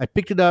 I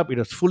picked it up. It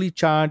was fully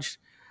charged.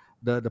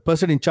 The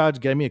person in charge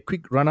gave me a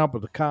quick run up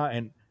of the car,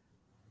 and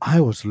I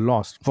was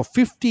lost. For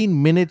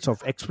 15 minutes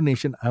of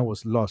explanation, I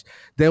was lost.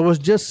 There was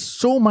just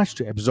so much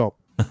to absorb.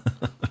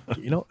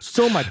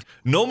 So much.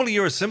 Normally,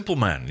 you're a simple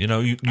man.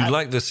 You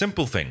like the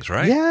simple things,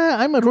 right? Yeah,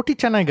 I'm a roti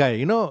chana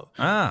guy.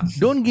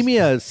 Don't give me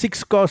a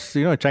 6-course,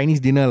 Chinese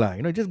dinner lah.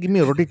 Just give me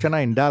a roti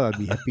chana and dal. I'll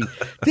be happy.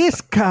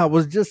 This car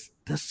was just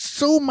there's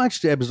so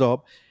much to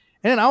absorb,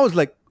 and then I was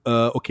like,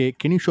 okay,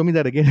 can you show me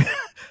that again?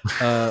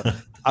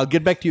 I'll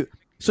get back to you.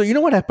 So you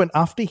know what happened?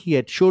 After he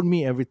had showed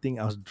me everything,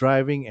 I was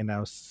driving and I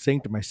was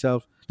saying to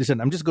myself,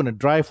 listen, I'm just going to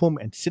drive home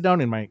and sit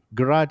down in my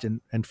garage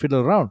and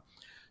fiddle around.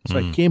 So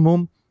I came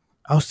home.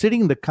 I was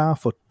sitting in the car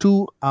for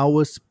 2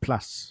 hours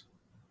plus.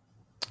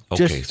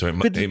 Okay, so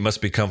it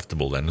must be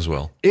comfortable then as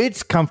well.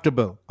 It's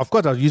comfortable. Of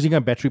course, I was using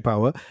a battery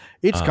power.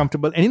 It's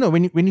comfortable. And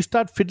when you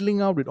start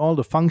fiddling out with all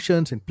the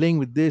functions and playing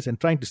with this and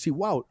trying to see,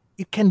 wow,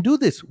 it can do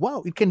this.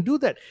 Wow, it can do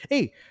that.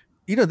 Hey,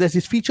 there's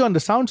this feature on the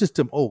sound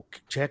system. Oh,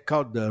 check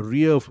out the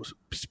rear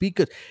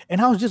speakers.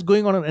 And I was just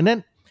going on. And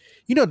then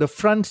The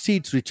front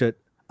seats, Richard,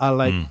 are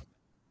like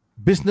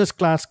business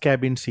class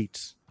cabin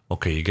seats.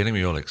 Okay, you're getting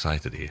me all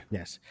excited here.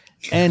 Yes.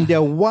 And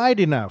they're wide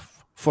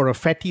enough for a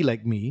fatty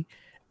like me,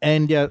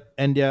 and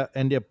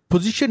they're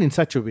positioned in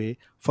such a way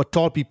for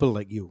tall people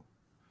like you.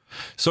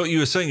 So you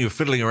were saying you were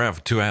fiddling around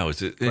for 2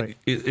 hours. Right.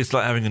 It's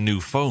like having a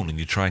new phone and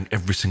you're trying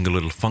every single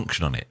little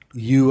function on it.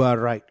 You are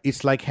right.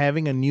 It's like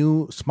having a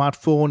new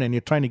smartphone and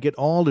you're trying to get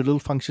all the little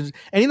functions.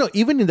 And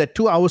even in that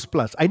 2 hours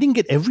plus, I didn't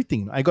get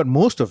everything. I got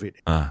most of it.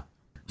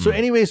 So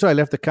anyway, so I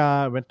left the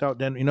car, went out.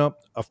 Then,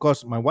 of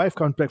course, my wife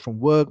comes back from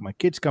work. My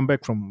kids come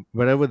back from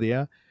wherever they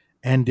are.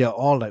 And they're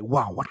all like,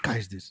 wow, what car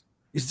is this?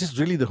 Is this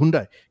really the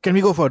Hyundai? Can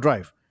we go for a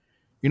drive?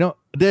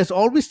 There's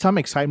always some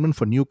excitement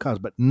for new cars,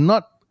 but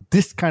not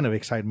this kind of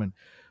excitement.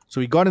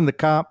 So we got in the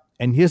car,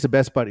 and here's the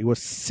best part. It was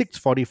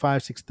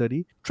 6:45,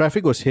 6:30.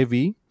 Traffic was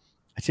heavy.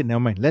 I said, never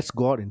mind, let's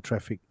go out in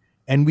traffic.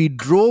 And we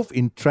drove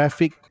in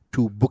traffic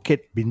to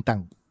Bukit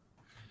Bintang.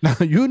 Now,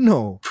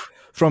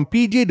 from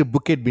PJ to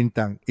Bukit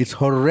Bintang, it's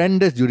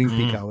horrendous during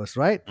peak hours,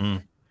 right?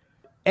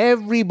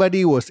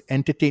 Everybody was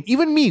entertained.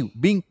 Even me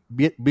being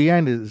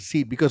behind the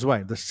seat, because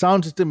why? The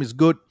sound system is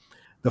good.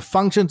 The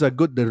functions are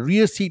good. The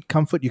rear seat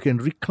comfort, you can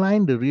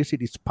recline the rear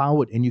seat. It's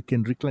powered and you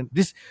can recline.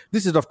 This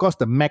is, of course,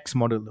 the max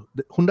model.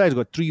 The Hyundai has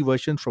got 3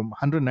 versions from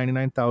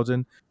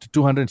 199,000 to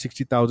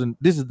 260,000.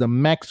 This is the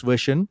max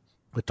version,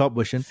 the top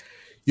version.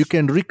 You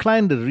can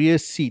recline the rear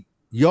seat.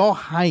 Your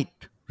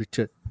height,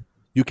 Richard,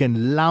 you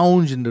can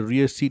lounge in the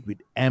rear seat with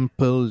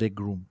ample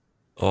legroom.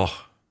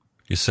 Oh,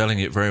 you're selling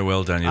it very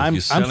well, Daniel. I'm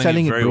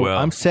selling it very well.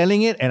 I'm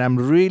selling it, and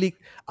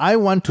I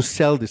want to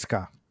sell this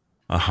car.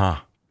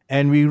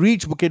 And we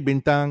reached Bukit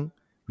Bintang.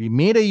 We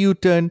made a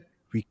U-turn.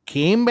 We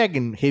came back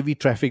in heavy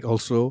traffic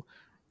also.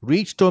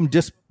 Reached home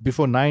just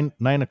before 9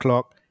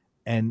 o'clock.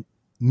 And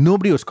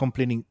nobody was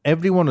complaining.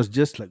 Everyone was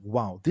just like,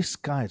 wow, this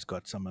car has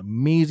got some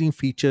amazing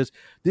features.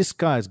 This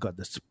car has got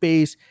the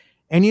space.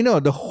 And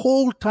the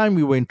whole time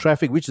we were in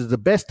traffic, which is the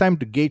best time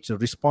to gauge the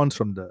response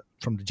from the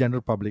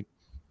general public,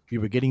 we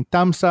were getting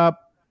thumbs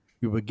up.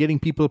 We were getting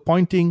people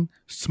pointing.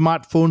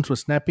 Smartphones were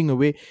snapping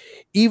away.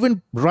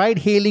 Even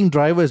ride-hailing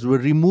drivers were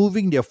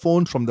removing their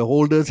phones from the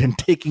holders and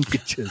taking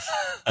pictures.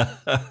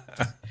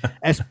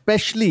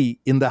 Especially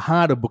in the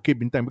heart of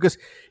Bukit Bintang. Because,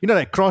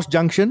 like cross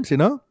junctions,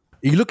 you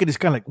look at this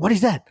car like, what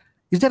is that?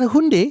 Is that a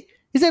Hyundai?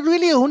 Is that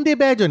really a Hyundai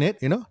badge on it?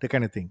 That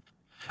kind of thing.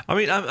 I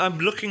mean, I'm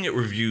looking at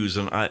reviews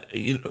and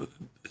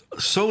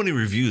so many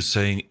reviews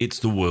saying it's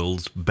the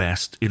world's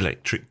best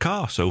electric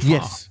car so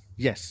far.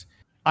 Yes.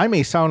 I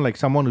may sound like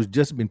someone who's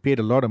just been paid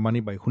a lot of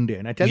money by Hyundai,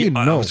 and I tell you, no.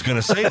 I was going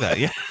to say that,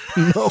 yeah.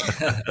 No.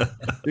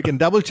 You can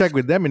double check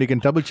with them, and you can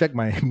double check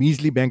my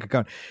measly bank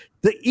account.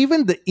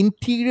 Even the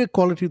interior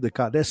quality of the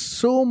car, there's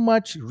so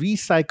much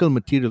recycled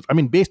materials. I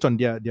mean, based on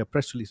their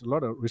press release, a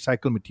lot of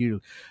recycled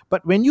material.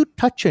 But when you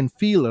touch and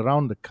feel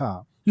around the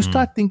car, you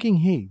start thinking,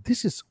 hey,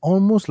 this is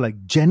almost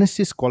like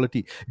Genesis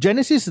quality.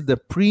 Genesis is the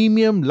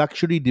premium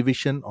luxury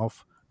division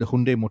of the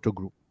Hyundai Motor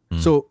Group.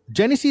 So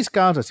Genesis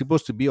cars are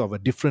supposed to be of a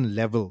different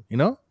level,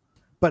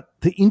 But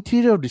the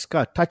interior of this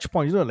car, touch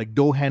points, like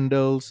door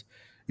handles,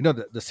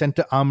 the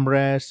center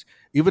armrest,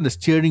 even the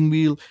steering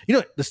wheel.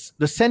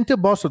 The center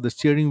boss of the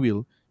steering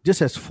wheel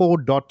just has 4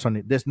 dots on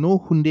it. There's no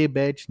Hyundai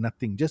badge,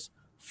 nothing, just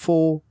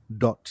 4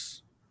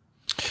 dots.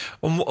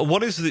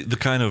 What is the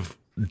kind of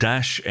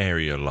dash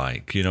area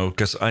like?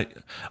 Because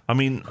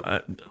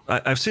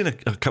I've seen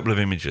a couple of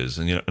images,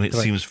 and it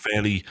seems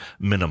fairly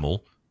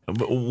minimal.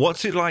 But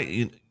what's it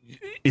like?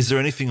 Is there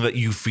anything that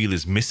you feel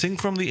is missing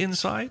from the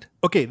inside?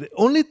 Okay, the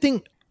only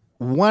thing,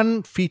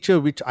 one feature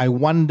which I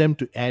want them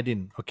to add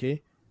in,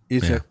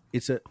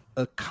 is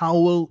a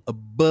cowl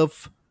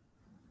above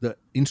the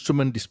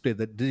instrument display,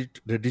 the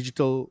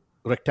digital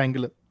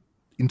rectangular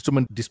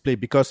instrument display,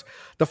 because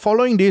the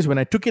following days when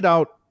I took it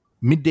out,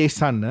 midday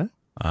sun,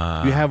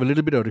 you have a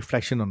little bit of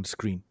reflection on the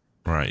screen.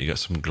 Right, you got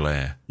some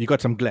glare.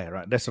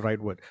 Right? That's the right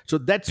word. So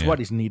that's what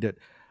is needed.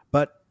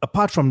 But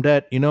apart from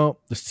that,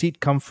 the seat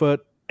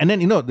comfort, and then,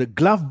 the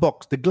glove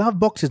box. The glove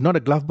box is not a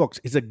glove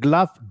box. It's a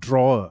glove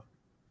drawer.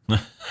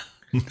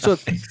 So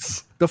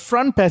the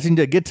front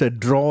passenger gets a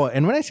drawer.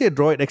 And when I say a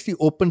drawer, it actually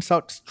opens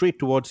out straight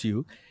towards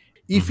you.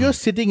 If you're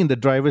sitting in the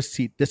driver's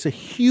seat, there's a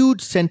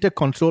huge center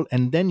console,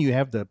 and then you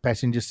have the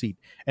passenger seat.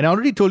 And I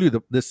already told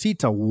you the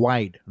seats are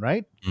wide,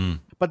 right?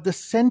 But the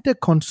center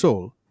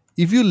console,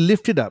 if you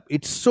lift it up,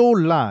 it's so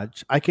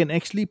large, I can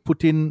actually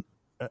put in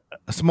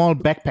a small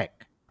backpack.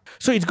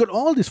 So it's got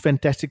all these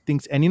fantastic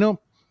things. And,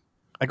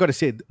 I got to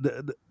say,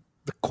 the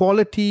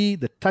quality,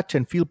 the touch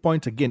and feel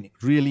points, again,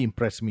 really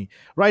impressed me.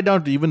 Right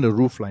down to even the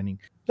roof lining.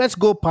 Let's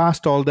go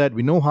past all that.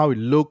 We know how it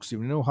looks.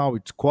 We know how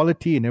it's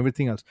quality and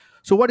everything else.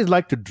 So what it's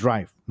like to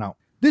drive. Now,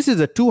 this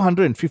is a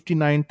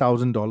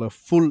 $259,000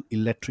 full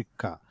electric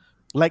car.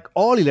 Like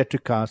all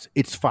electric cars,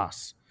 it's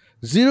fast.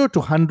 0 to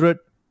 100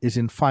 is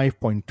in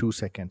 5.2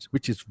 seconds,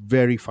 which is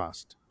very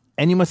fast.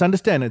 And you must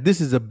understand that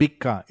this is a big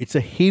car. It's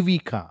a heavy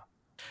car.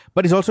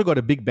 But it's also got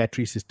a big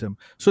battery system.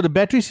 So the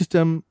battery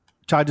system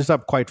charges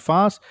up quite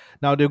fast.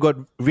 Now they've got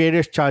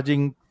various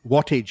charging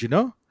wattage,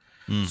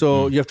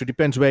 So you have to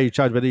depends where you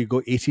charge, whether you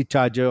go AC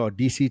charger or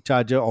DC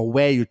charger, or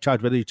where you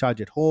charge, whether you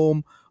charge at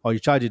home or you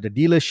charge at the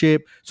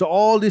dealership. So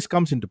all this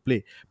comes into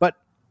play. But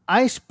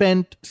I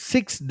spent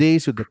 6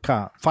 days with the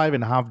car,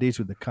 5.5 days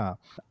with the car.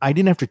 I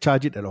didn't have to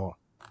charge it at all.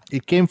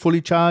 It came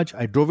fully charged.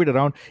 I drove it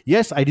around.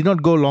 Yes, I did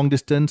not go long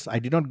distance. I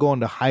did not go on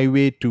the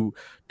highway to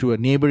a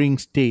neighboring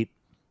state.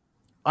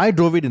 I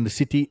drove it in the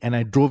city, and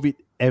I drove it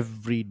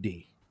every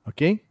day.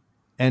 Okay?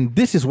 And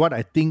this is what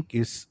I think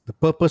is the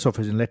purpose of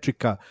an electric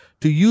car,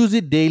 to use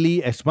it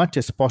daily as much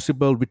as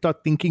possible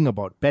without thinking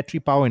about battery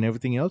power and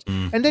everything else.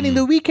 And then in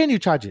the weekend, you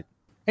charge it.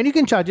 And you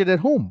can charge it at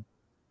home.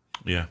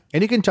 Yeah.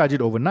 And you can charge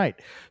it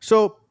overnight.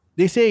 So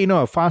they say,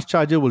 a fast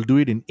charger will do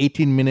it in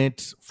 18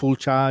 minutes, full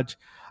charge.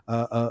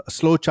 A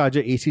slow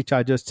charger, AC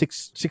charger,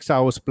 6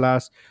 hours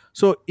plus.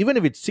 So even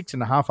if it's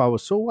 6.5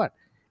 hours, so what?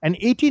 And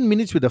 18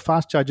 minutes with a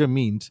fast charger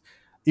means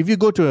if you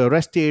go to a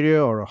rest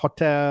area or a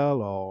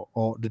hotel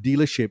or the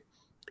dealership,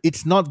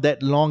 it's not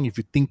that long if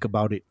you think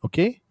about it,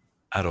 okay?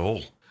 At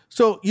all.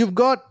 So you've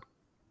got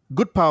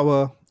good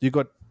power,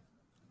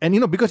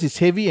 and because it's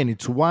heavy and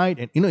it's wide,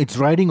 and it's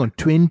riding on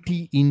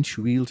 20-inch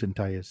wheels and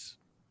tires.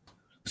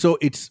 So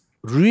it's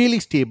really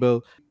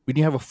stable. When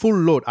you have a full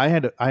load, I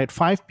had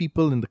 5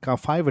 people in the car,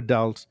 5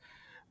 adults.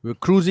 We were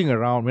cruising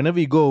around. Whenever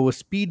you go over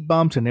speed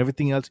bumps and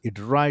everything else, it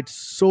rides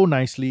so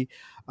nicely.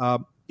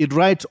 It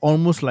rides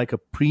almost like a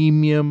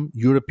premium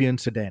European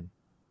sedan.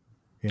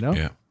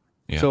 Yeah.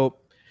 So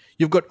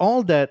you've got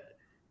all that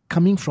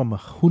coming from a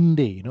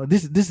Hyundai.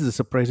 This is the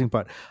surprising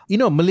part.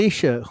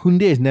 Malaysia,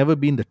 Hyundai has never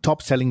been the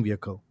top selling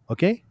vehicle.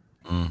 Okay.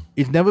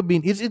 It's never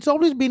been. It's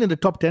always been in the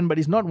top 10, but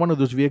it's not one of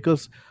those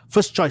vehicles.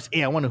 First choice.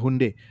 Hey, I want a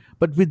Hyundai.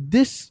 But with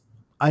this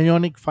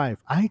Ioniq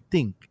 5, I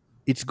think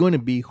it's going to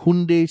be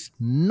Hyundai's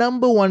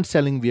number 1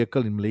 selling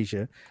vehicle in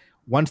Malaysia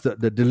once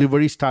the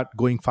deliveries start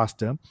going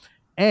faster.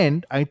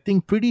 And I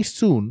think pretty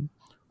soon,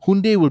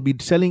 Hyundai will be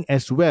selling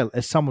as well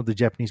as some of the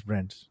Japanese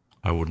brands.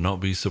 I would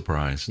not be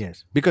surprised.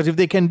 Yes, because if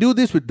they can do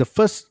this with the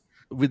first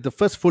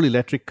full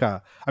electric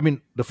car,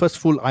 the first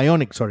full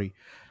Ioniq, sorry,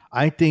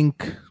 I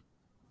think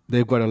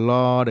they've got a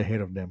lot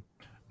ahead of them.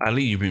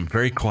 Ali, you've been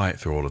very quiet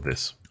through all of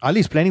this.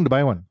 Ali's planning to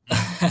buy one.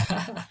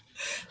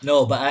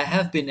 No, but I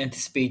have been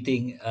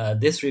anticipating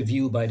this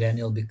review by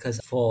Daniel, because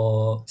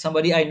for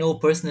somebody I know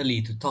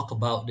personally to talk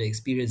about the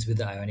experience with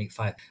the Ioniq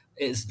 5,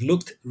 it's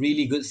looked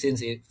really good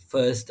since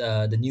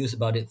the news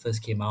about it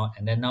first came out,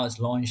 and then now it's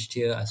launched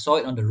here. I saw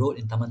it on the road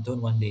in Taman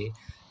Tun one day.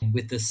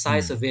 With the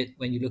size of it,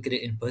 when you look at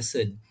it in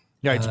person,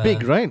 Yeah, it's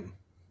big, right?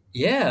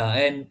 yeah,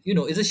 and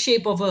it's a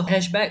shape of a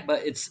hatchback,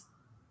 but it's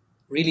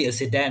really a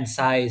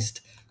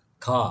sedan-sized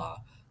car.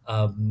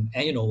 And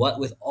what,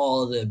 with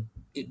all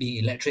it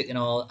being electric and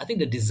all, I think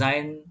the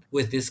design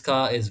with this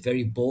car is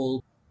very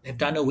bold. They've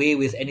done away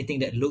with anything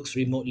that looks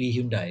remotely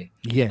Hyundai.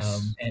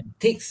 Yes. And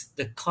takes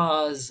the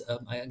car's,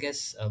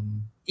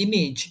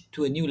 image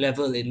to a new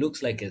level. It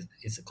looks like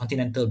it's a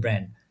continental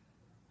brand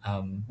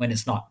when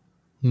it's not.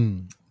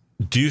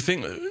 Do you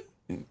think,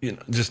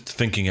 just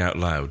thinking out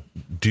loud,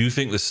 do you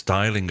think the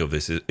styling of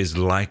this is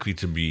likely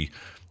to be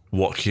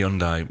what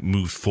Hyundai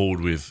moves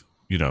forward with,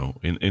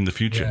 in the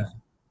future? Yeah.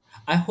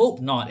 I hope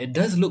not. It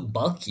does look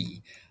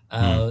bulky.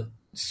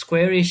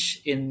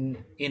 Squarish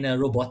in a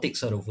robotic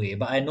sort of way,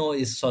 but I know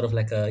it's sort of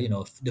like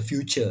the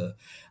future.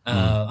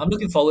 I'm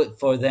looking forward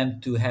for them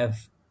to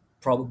have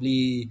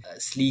probably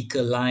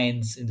sleeker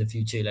lines in the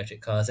future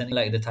electric cars, and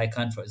like the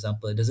Taycan, for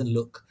example, it doesn't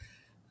look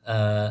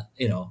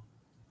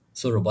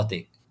so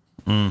robotic.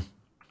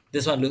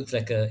 This one looks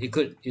like it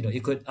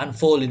could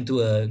unfold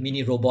into a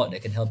mini robot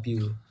that can help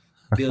you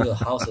build a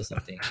house or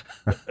something.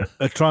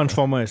 A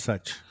transformer as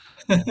such.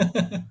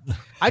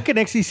 I can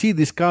actually see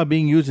this car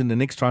being used in the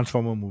next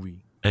Transformer movie.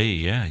 Hey,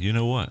 yeah, you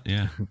know what?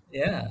 Yeah.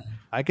 Yeah.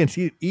 I can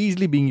see it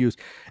easily being used.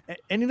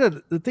 And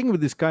the thing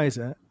with this car is,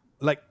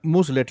 like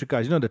most electric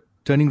cars, the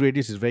turning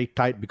radius is very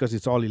tight because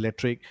it's all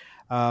electric.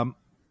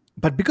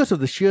 But because of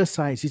the sheer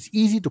size, it's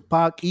easy to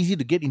park, easy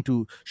to get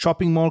into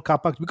shopping mall car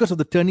parks because of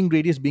the turning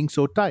radius being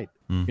so tight.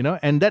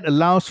 And that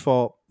allows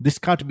for this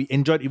car to be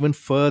enjoyed even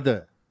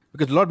further.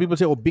 Because a lot of people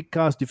say, big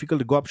cars, difficult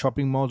to go up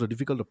shopping malls or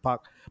difficult to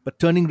park. But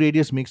turning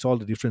radius makes all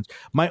the difference.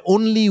 My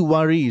only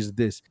worry is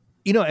this.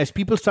 As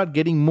people start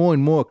getting more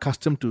and more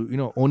accustomed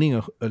to, owning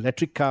an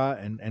electric car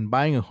and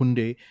buying a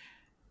Hyundai,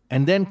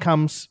 and then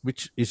comes,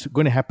 which is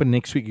going to happen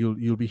next week,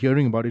 you'll be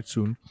hearing about it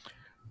soon,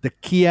 the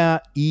Kia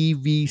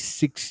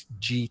EV6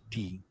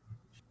 GT.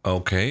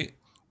 Okay.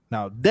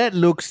 Now, that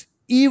looks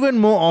even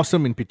more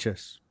awesome in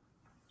pictures.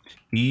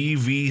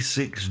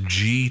 EV6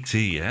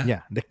 GT, yeah?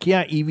 Yeah, the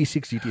Kia EV6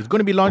 GT. It's going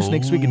to be launched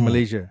next week in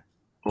Malaysia.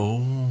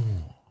 Oh,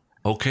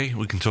 okay.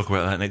 We can talk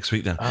about that next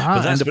week then.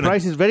 And the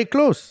price is very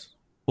close.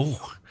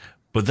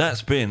 But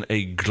that's been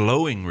a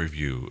glowing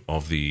review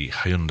of the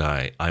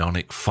Hyundai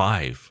Ioniq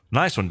 5.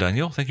 Nice one,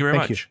 Daniel. Thank you very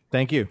much.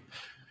 Thank you.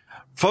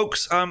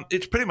 Folks,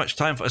 it's pretty much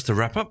time for us to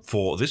wrap up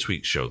for this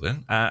week's show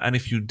then. And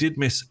if you did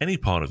miss any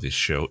part of this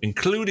show,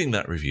 including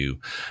that review,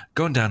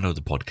 go and download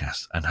the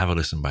podcast and have a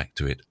listen back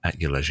to it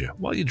at your leisure,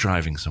 while you're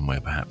driving somewhere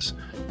perhaps.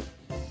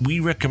 we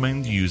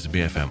recommend you use the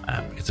BFM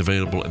app. It's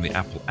available in the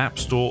Apple App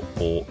Store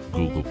or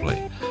Google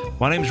Play.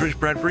 My name is Rich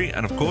Bradbury,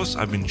 and of course,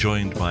 I've been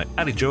joined by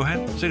Ali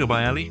Johan. Say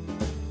goodbye, Ali.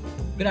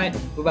 Good night.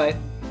 Goodbye.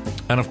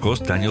 And of course,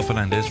 Daniel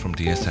Fernandez from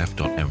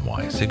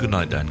dsf.my. Say good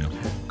night, Daniel.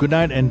 Good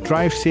night, and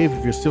drive safe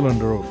if you're still on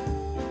the road.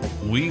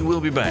 We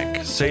will be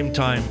back, same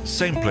time,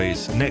 same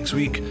place, next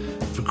week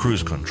for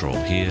Cruise Control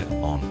here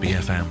on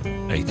BFM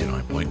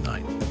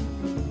 89.9.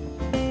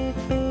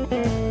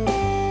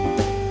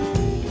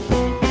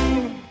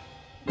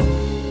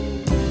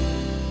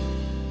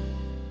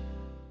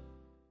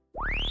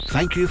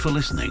 Thank you for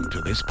listening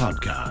to this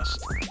podcast.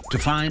 To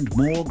find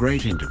more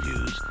great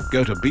interviews,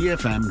 go to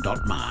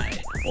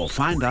bfm.my or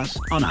find us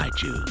on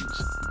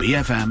iTunes.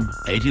 BFM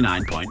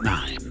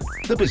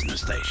 89.9, the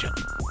business station.